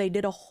 I know they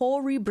did a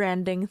whole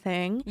rebranding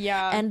thing.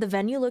 Yeah. And the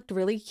venue looked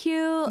really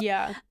cute.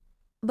 Yeah.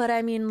 But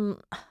I mean,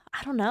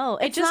 I don't know.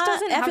 It just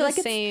doesn't have the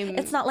same.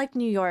 It's not like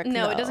New York.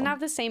 No, though. It doesn't have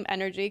the same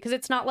energy because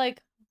it's not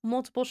like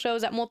multiple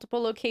shows at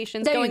multiple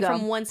locations there going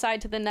from one side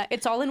to the next.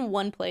 It's all in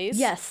one place.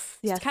 Yes.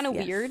 It's kind of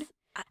weird.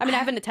 I mean, I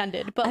haven't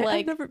attended, but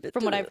like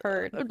from what I've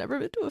heard, I've never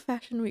been to a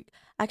fashion week.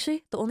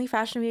 Actually, the only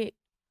fashion week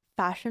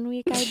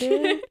I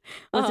did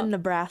was in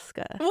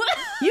Nebraska. What?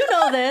 You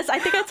know this. I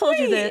think I told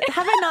you this.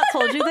 Have I not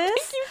told you this? I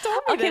think you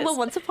told me this. well,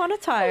 once upon a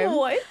time.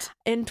 What?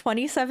 In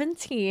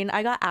 2017,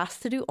 I got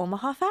asked to do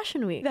Omaha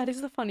Fashion Week. That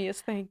is the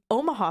funniest thing.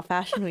 Omaha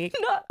Fashion Week.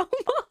 Not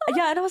Omaha.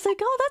 Yeah, and I was like,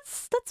 oh,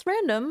 that's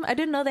random. I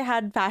didn't know they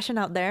had fashion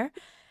out there,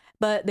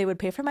 but they would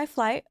pay for my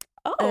flight.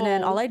 Oh. And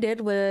then all I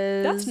did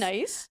was... That's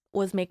nice.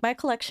 Was make my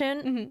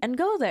collection and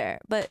go there.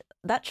 But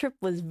that trip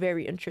was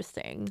very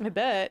interesting. I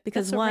bet.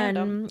 Because so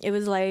random. It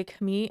was like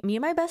me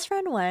and my best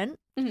friend went.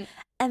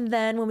 And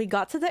then when we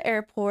got to the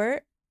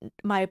airport,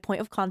 my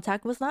point of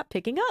contact was not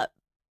picking up.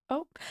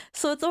 Oh.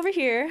 So it's over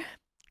here.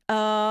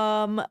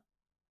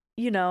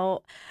 You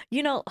know,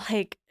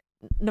 like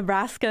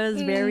Nebraska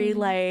is very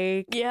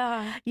like...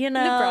 Yeah. You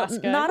know,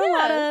 Nebraska. Not a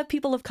lot of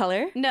people of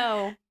color.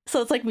 No. So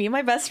it's like me and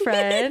my best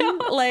friend,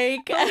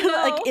 like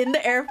in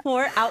the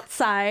airport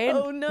outside.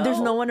 Oh no.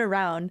 There's no one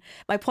around.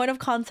 My point of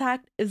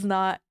contact is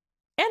not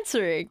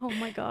answering. Oh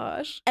my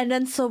gosh. And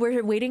then so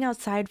we're waiting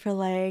outside for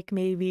like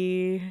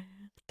maybe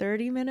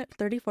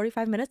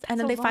 45 minutes. And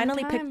then they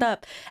finally picked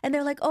up and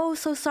they're like, oh,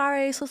 so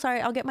sorry.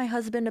 I'll get my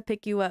husband to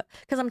pick you up.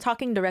 Because I'm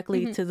talking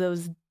directly to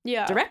those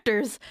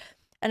directors.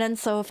 And then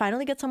so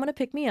finally get someone to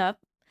pick me up.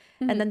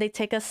 And then they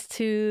take us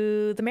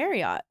to the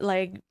Marriott,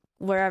 like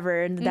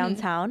wherever in the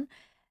downtown.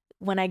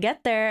 When I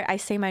get there, I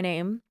say my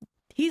name.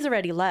 He's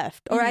already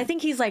left. Or I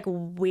think he's like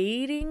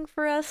waiting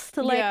for us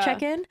to like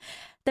check in.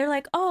 They're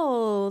like,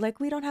 oh, like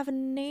we don't have a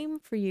name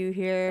for you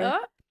here.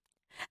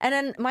 And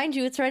then, mind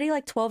you, it's already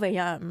like 12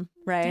 a.m.,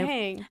 right?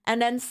 Dang.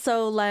 And then,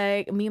 so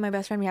like me and my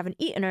best friend, we haven't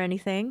eaten or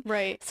anything.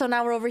 Right. So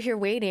now we're over here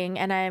waiting,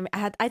 and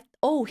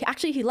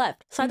actually he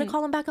left. So I had to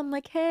call him back. I'm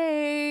like,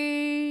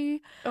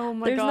 hey, oh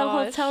my there's gosh. no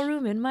hotel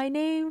room in my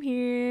name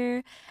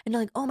here. And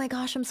they're like, oh my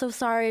gosh, I'm so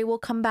sorry. We'll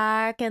come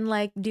back and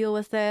like deal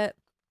with it.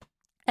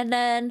 And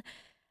then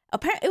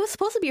apparently it was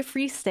supposed to be a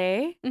free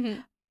stay.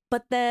 Mm-hmm.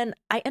 But then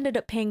I ended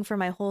up paying for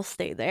my whole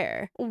stay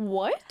there.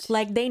 What?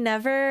 Like they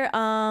never,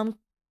 I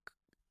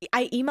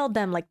emailed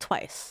them like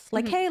twice.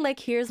 Like, hey, like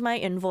here's my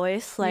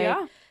invoice. Like,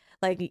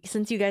 like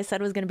since you guys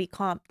said it was gonna be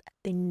comped,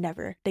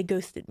 they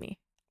ghosted me.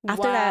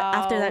 After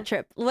that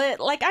trip,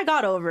 like I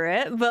got over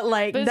it, but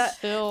like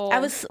still. I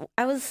was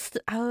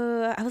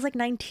like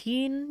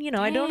 19. You know,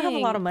 Dang. I don't have a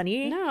lot of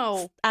money.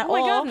 No, at oh my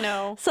all. God,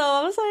 no. So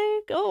I was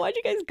like, oh, why'd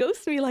you guys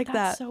ghost me like that?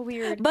 That's so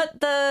weird. But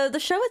the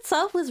show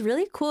itself was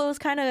really cool. It was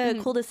kind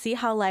of cool to see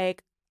how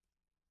like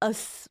a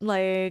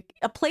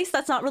place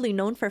that's not really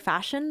known for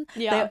fashion.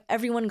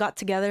 Everyone got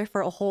together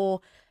for a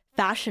whole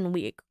fashion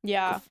week.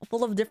 Yeah,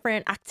 full of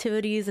different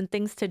activities and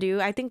things to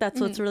do. I think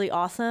that's what's really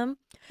awesome.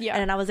 Yeah,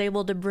 and I was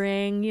able to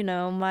bring, you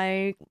know,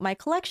 my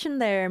collection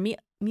there, meet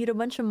a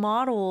bunch of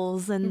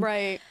models, and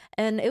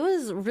and it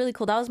was really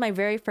cool. That was my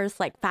very first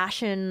like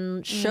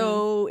fashion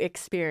show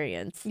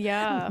experience.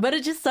 Yeah, but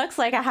it just sucks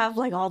like I have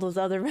like all those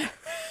other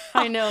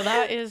I know,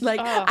 that is like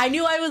I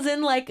knew I was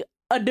in like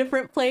a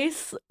different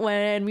place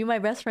when me and my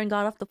best friend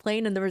got off the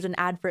plane and there was an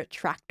ad for a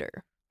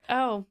tractor.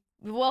 Oh,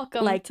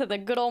 welcome like, to the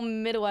good old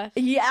Midwest.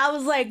 Yeah, I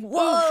was like,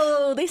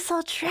 whoa, they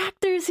sell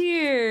tractors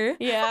here.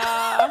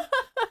 Yeah.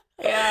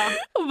 Yeah.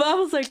 But I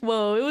was like,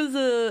 whoa, it was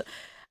a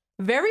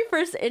very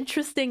first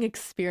interesting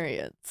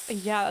experience.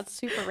 Yeah, that's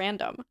super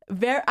random.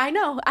 I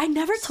know. I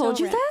never told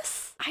you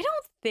this. I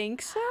don't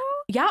think so.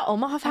 Yeah,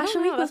 Omaha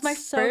Fashion Week was my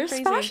first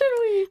fashion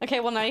week.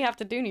 Okay, well now you have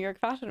to do New York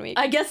Fashion Week.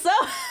 I guess so.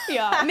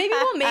 Yeah, maybe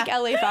we'll make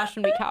LA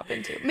Fashion Week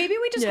happen too. Maybe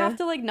we just have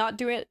to like not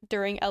do it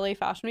during LA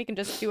Fashion Week and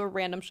just do a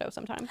random show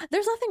sometime.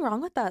 There's nothing wrong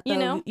with that, though. You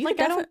know, you like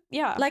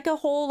like a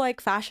whole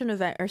like fashion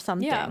event or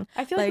something. Yeah,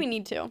 I feel like we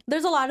need to.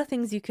 There's a lot of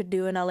things you could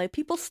do in LA.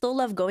 People still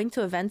love going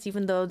to events,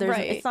 even though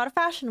it's not a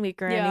fashion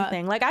week or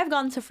anything. Like I've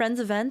gone to friends'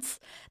 events.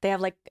 They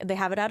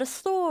have it at a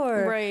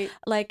store. Right.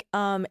 Like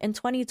in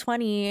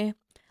 2020.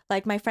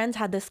 Like my friends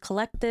had this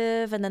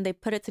collective and then they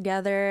put it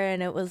together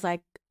and it was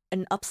like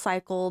an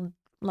upcycled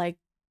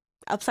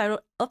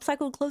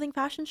clothing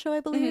fashion show, I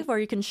believe, or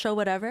you can show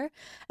whatever.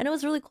 And it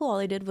was really cool. All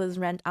they did was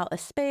rent out a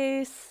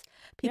space.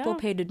 People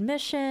paid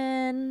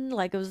admission.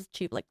 Like it was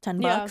cheap, like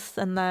 $10.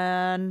 And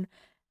then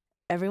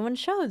everyone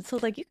showed. So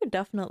like you could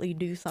definitely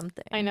do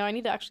something. I know. I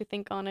need to actually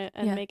think on it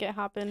and make it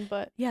happen.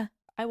 But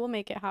I will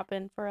make it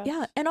happen for us.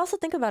 Yeah. And also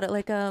think about it.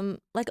 Like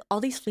all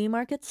these flea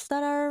markets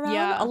that are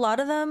around, a lot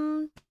of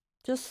them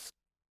just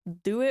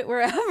do it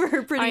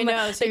wherever pretty much.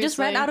 Seriously. They just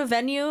rent out a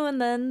venue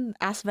and then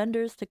ask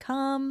vendors to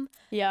come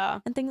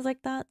and things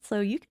like that,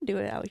 so you can do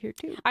it out here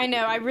too. I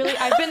know. I've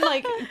been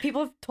like,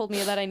 people have told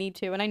me that I need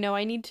to, and I know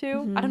I need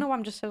to. I don't know why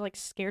I'm just so like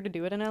scared to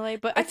do it in LA,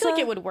 but I feel like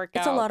it would work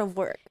out. It's a lot of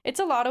work. It's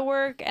a lot of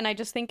work, and I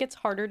just think it's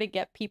harder to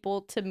get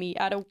people to meet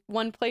at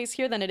one place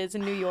here than it is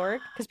in New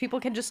York, because people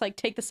can just like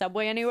take the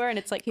subway anywhere and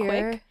it's like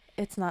quick.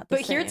 It's not the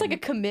same. Here it's like a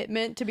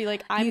commitment to be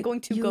like, I'm going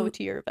to go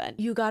to your event.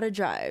 You gotta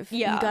drive.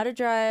 Yeah. You gotta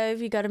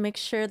drive. You gotta make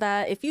sure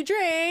that if you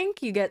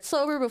drink, you get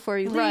sober before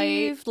you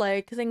leave.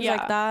 Like things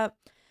like that.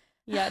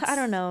 Yeah. I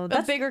don't know.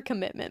 That's a bigger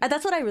commitment.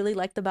 That's what I really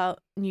liked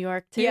about New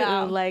York too.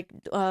 Yeah. Like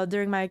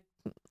during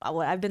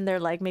I've been there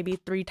like maybe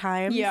 3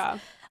 times. Yeah.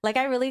 Like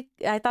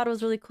I thought it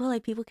was really cool.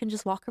 Like people can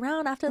just walk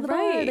around after the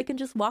bar. They can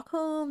just walk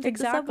home, take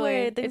the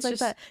subway, things like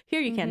that. Here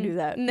you can't do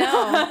that.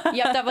 No,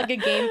 you have to have like a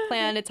game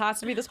plan. It has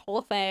to be this whole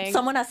thing.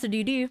 Someone has to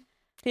DD.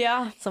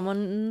 Yeah,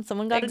 someone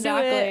got to do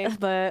it.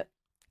 But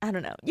I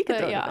don't know. You can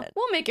throw it in.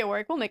 We'll make it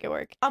work.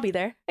 I'll be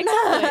there.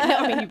 Exactly. No,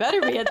 I mean, you better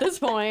be at this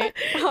point.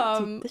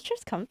 Dude, this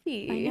chair's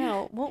comfy. I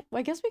know. Well,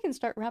 I guess we can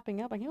start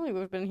wrapping up. I can't believe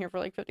we've been here for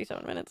like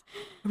 57 minutes.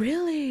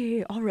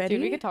 Really? Already?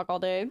 Dude, we could talk all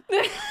day.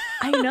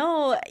 I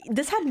know.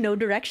 This had no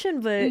direction,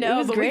 but it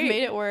was great. We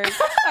made it work.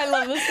 I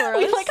love this for us.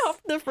 We like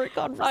have different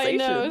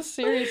conversations. I know.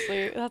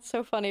 Seriously. That's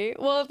so funny.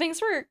 Well, thanks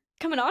for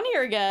coming on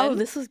here again. Oh,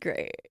 this was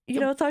great.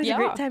 You know, it's always a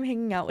great time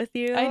hanging out with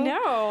you. I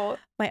know.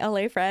 My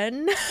LA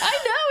friend. I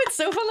know. It's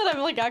so fun that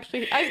I'm like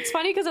actually. It's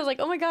funny because I was like,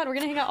 oh my God, we're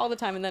going to hang out all the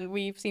time. And then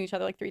we've seen each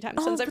other like 3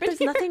 times since I've been here.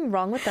 There's nothing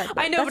wrong with that.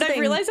 I know, but I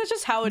realized that's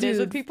just how it is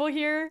with people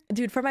here.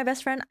 Dude, for my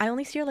best friend, I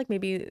only see her like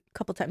maybe a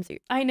couple times a year.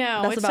 I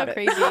know. It's so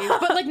crazy.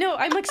 But like, no,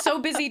 I'm like so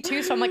busy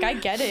too. So I'm like, I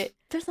get it.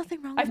 There's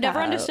nothing wrong with I've never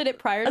understood it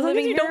prior to as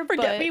living long as you here. Don't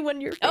forget me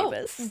when you're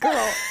famous. Oh,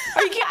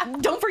 girl.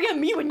 Don't forget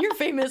me when you're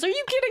famous. Are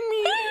you kidding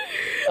me?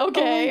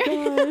 Okay.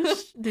 Oh my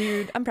gosh.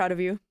 Dude, I'm proud of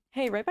you.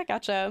 Hey, right back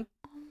at ya.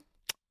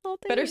 Oh,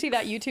 better see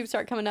that YouTube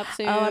start coming up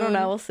soon. Oh, I don't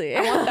know. We'll see.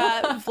 I want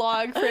that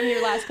vlog from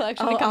your last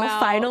collection to come I'll out.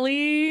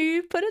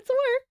 finally put it to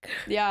work.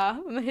 Yeah,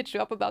 I'm gonna hit you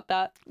up about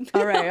that.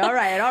 All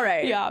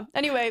right. Yeah.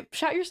 Anyway,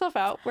 shout yourself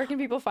out. Where can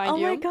people find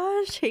you? Oh my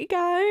gosh. Hey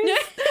guys.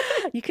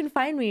 You can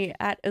find me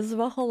at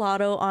Isabel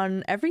Hilado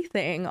on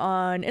everything.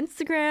 On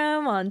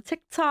Instagram, on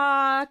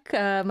TikTok,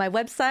 my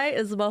website,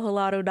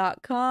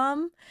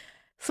 isabelhilado.com.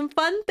 Some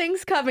fun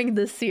things coming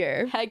this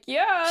year. Heck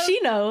yeah. She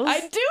knows. I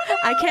do know.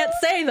 I can't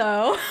say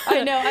though.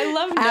 I know. I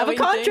love knowing I have a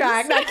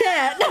contract. things. I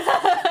can't.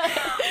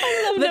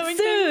 I love but knowing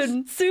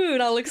things.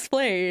 soon I'll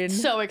explain.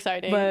 So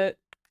exciting. But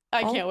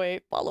I can't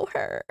wait. Follow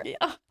her.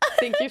 Yeah.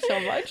 Thank you so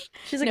much.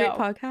 She's a great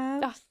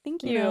podcast. Oh,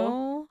 thank you. You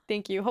know?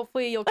 Thank you.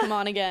 Hopefully you'll come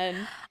on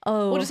again.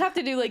 Oh. We'll just have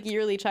to do like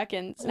yearly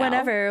check-ins now.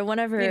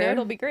 Whenever. You know,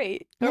 it'll be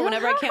great. Or Yeah,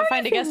 whenever I can't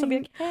find a guest, I'll be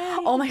feeling? like,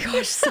 hey. Oh my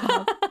gosh,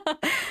 stop.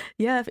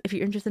 Yeah, if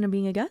you're interested in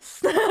being a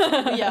guest.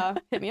 Yeah,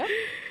 hit me up.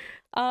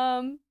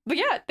 But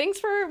yeah, thanks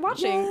for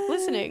watching,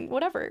 listening,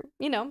 whatever.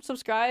 You know,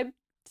 subscribe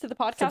to the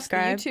podcast, the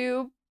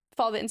YouTube,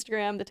 follow the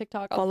Instagram, the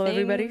TikTok, all follow the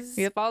things. everybody.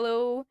 Yep.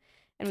 Follow,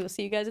 and we'll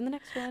see you guys in the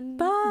next one.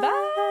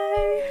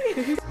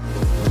 Bye.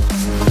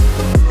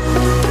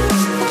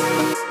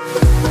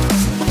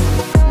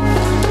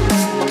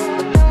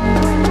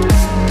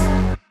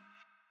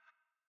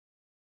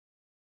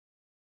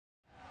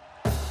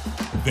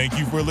 Thank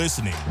you for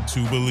listening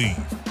to Believe.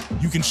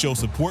 You can show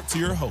support to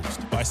your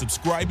host by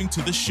subscribing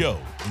to the show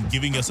and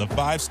giving us a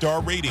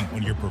 5-star rating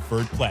on your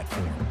preferred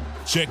platform.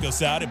 Check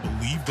us out at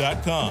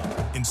Believe.com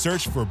and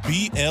search for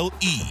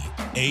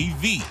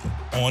BLEAV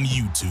on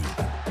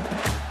YouTube.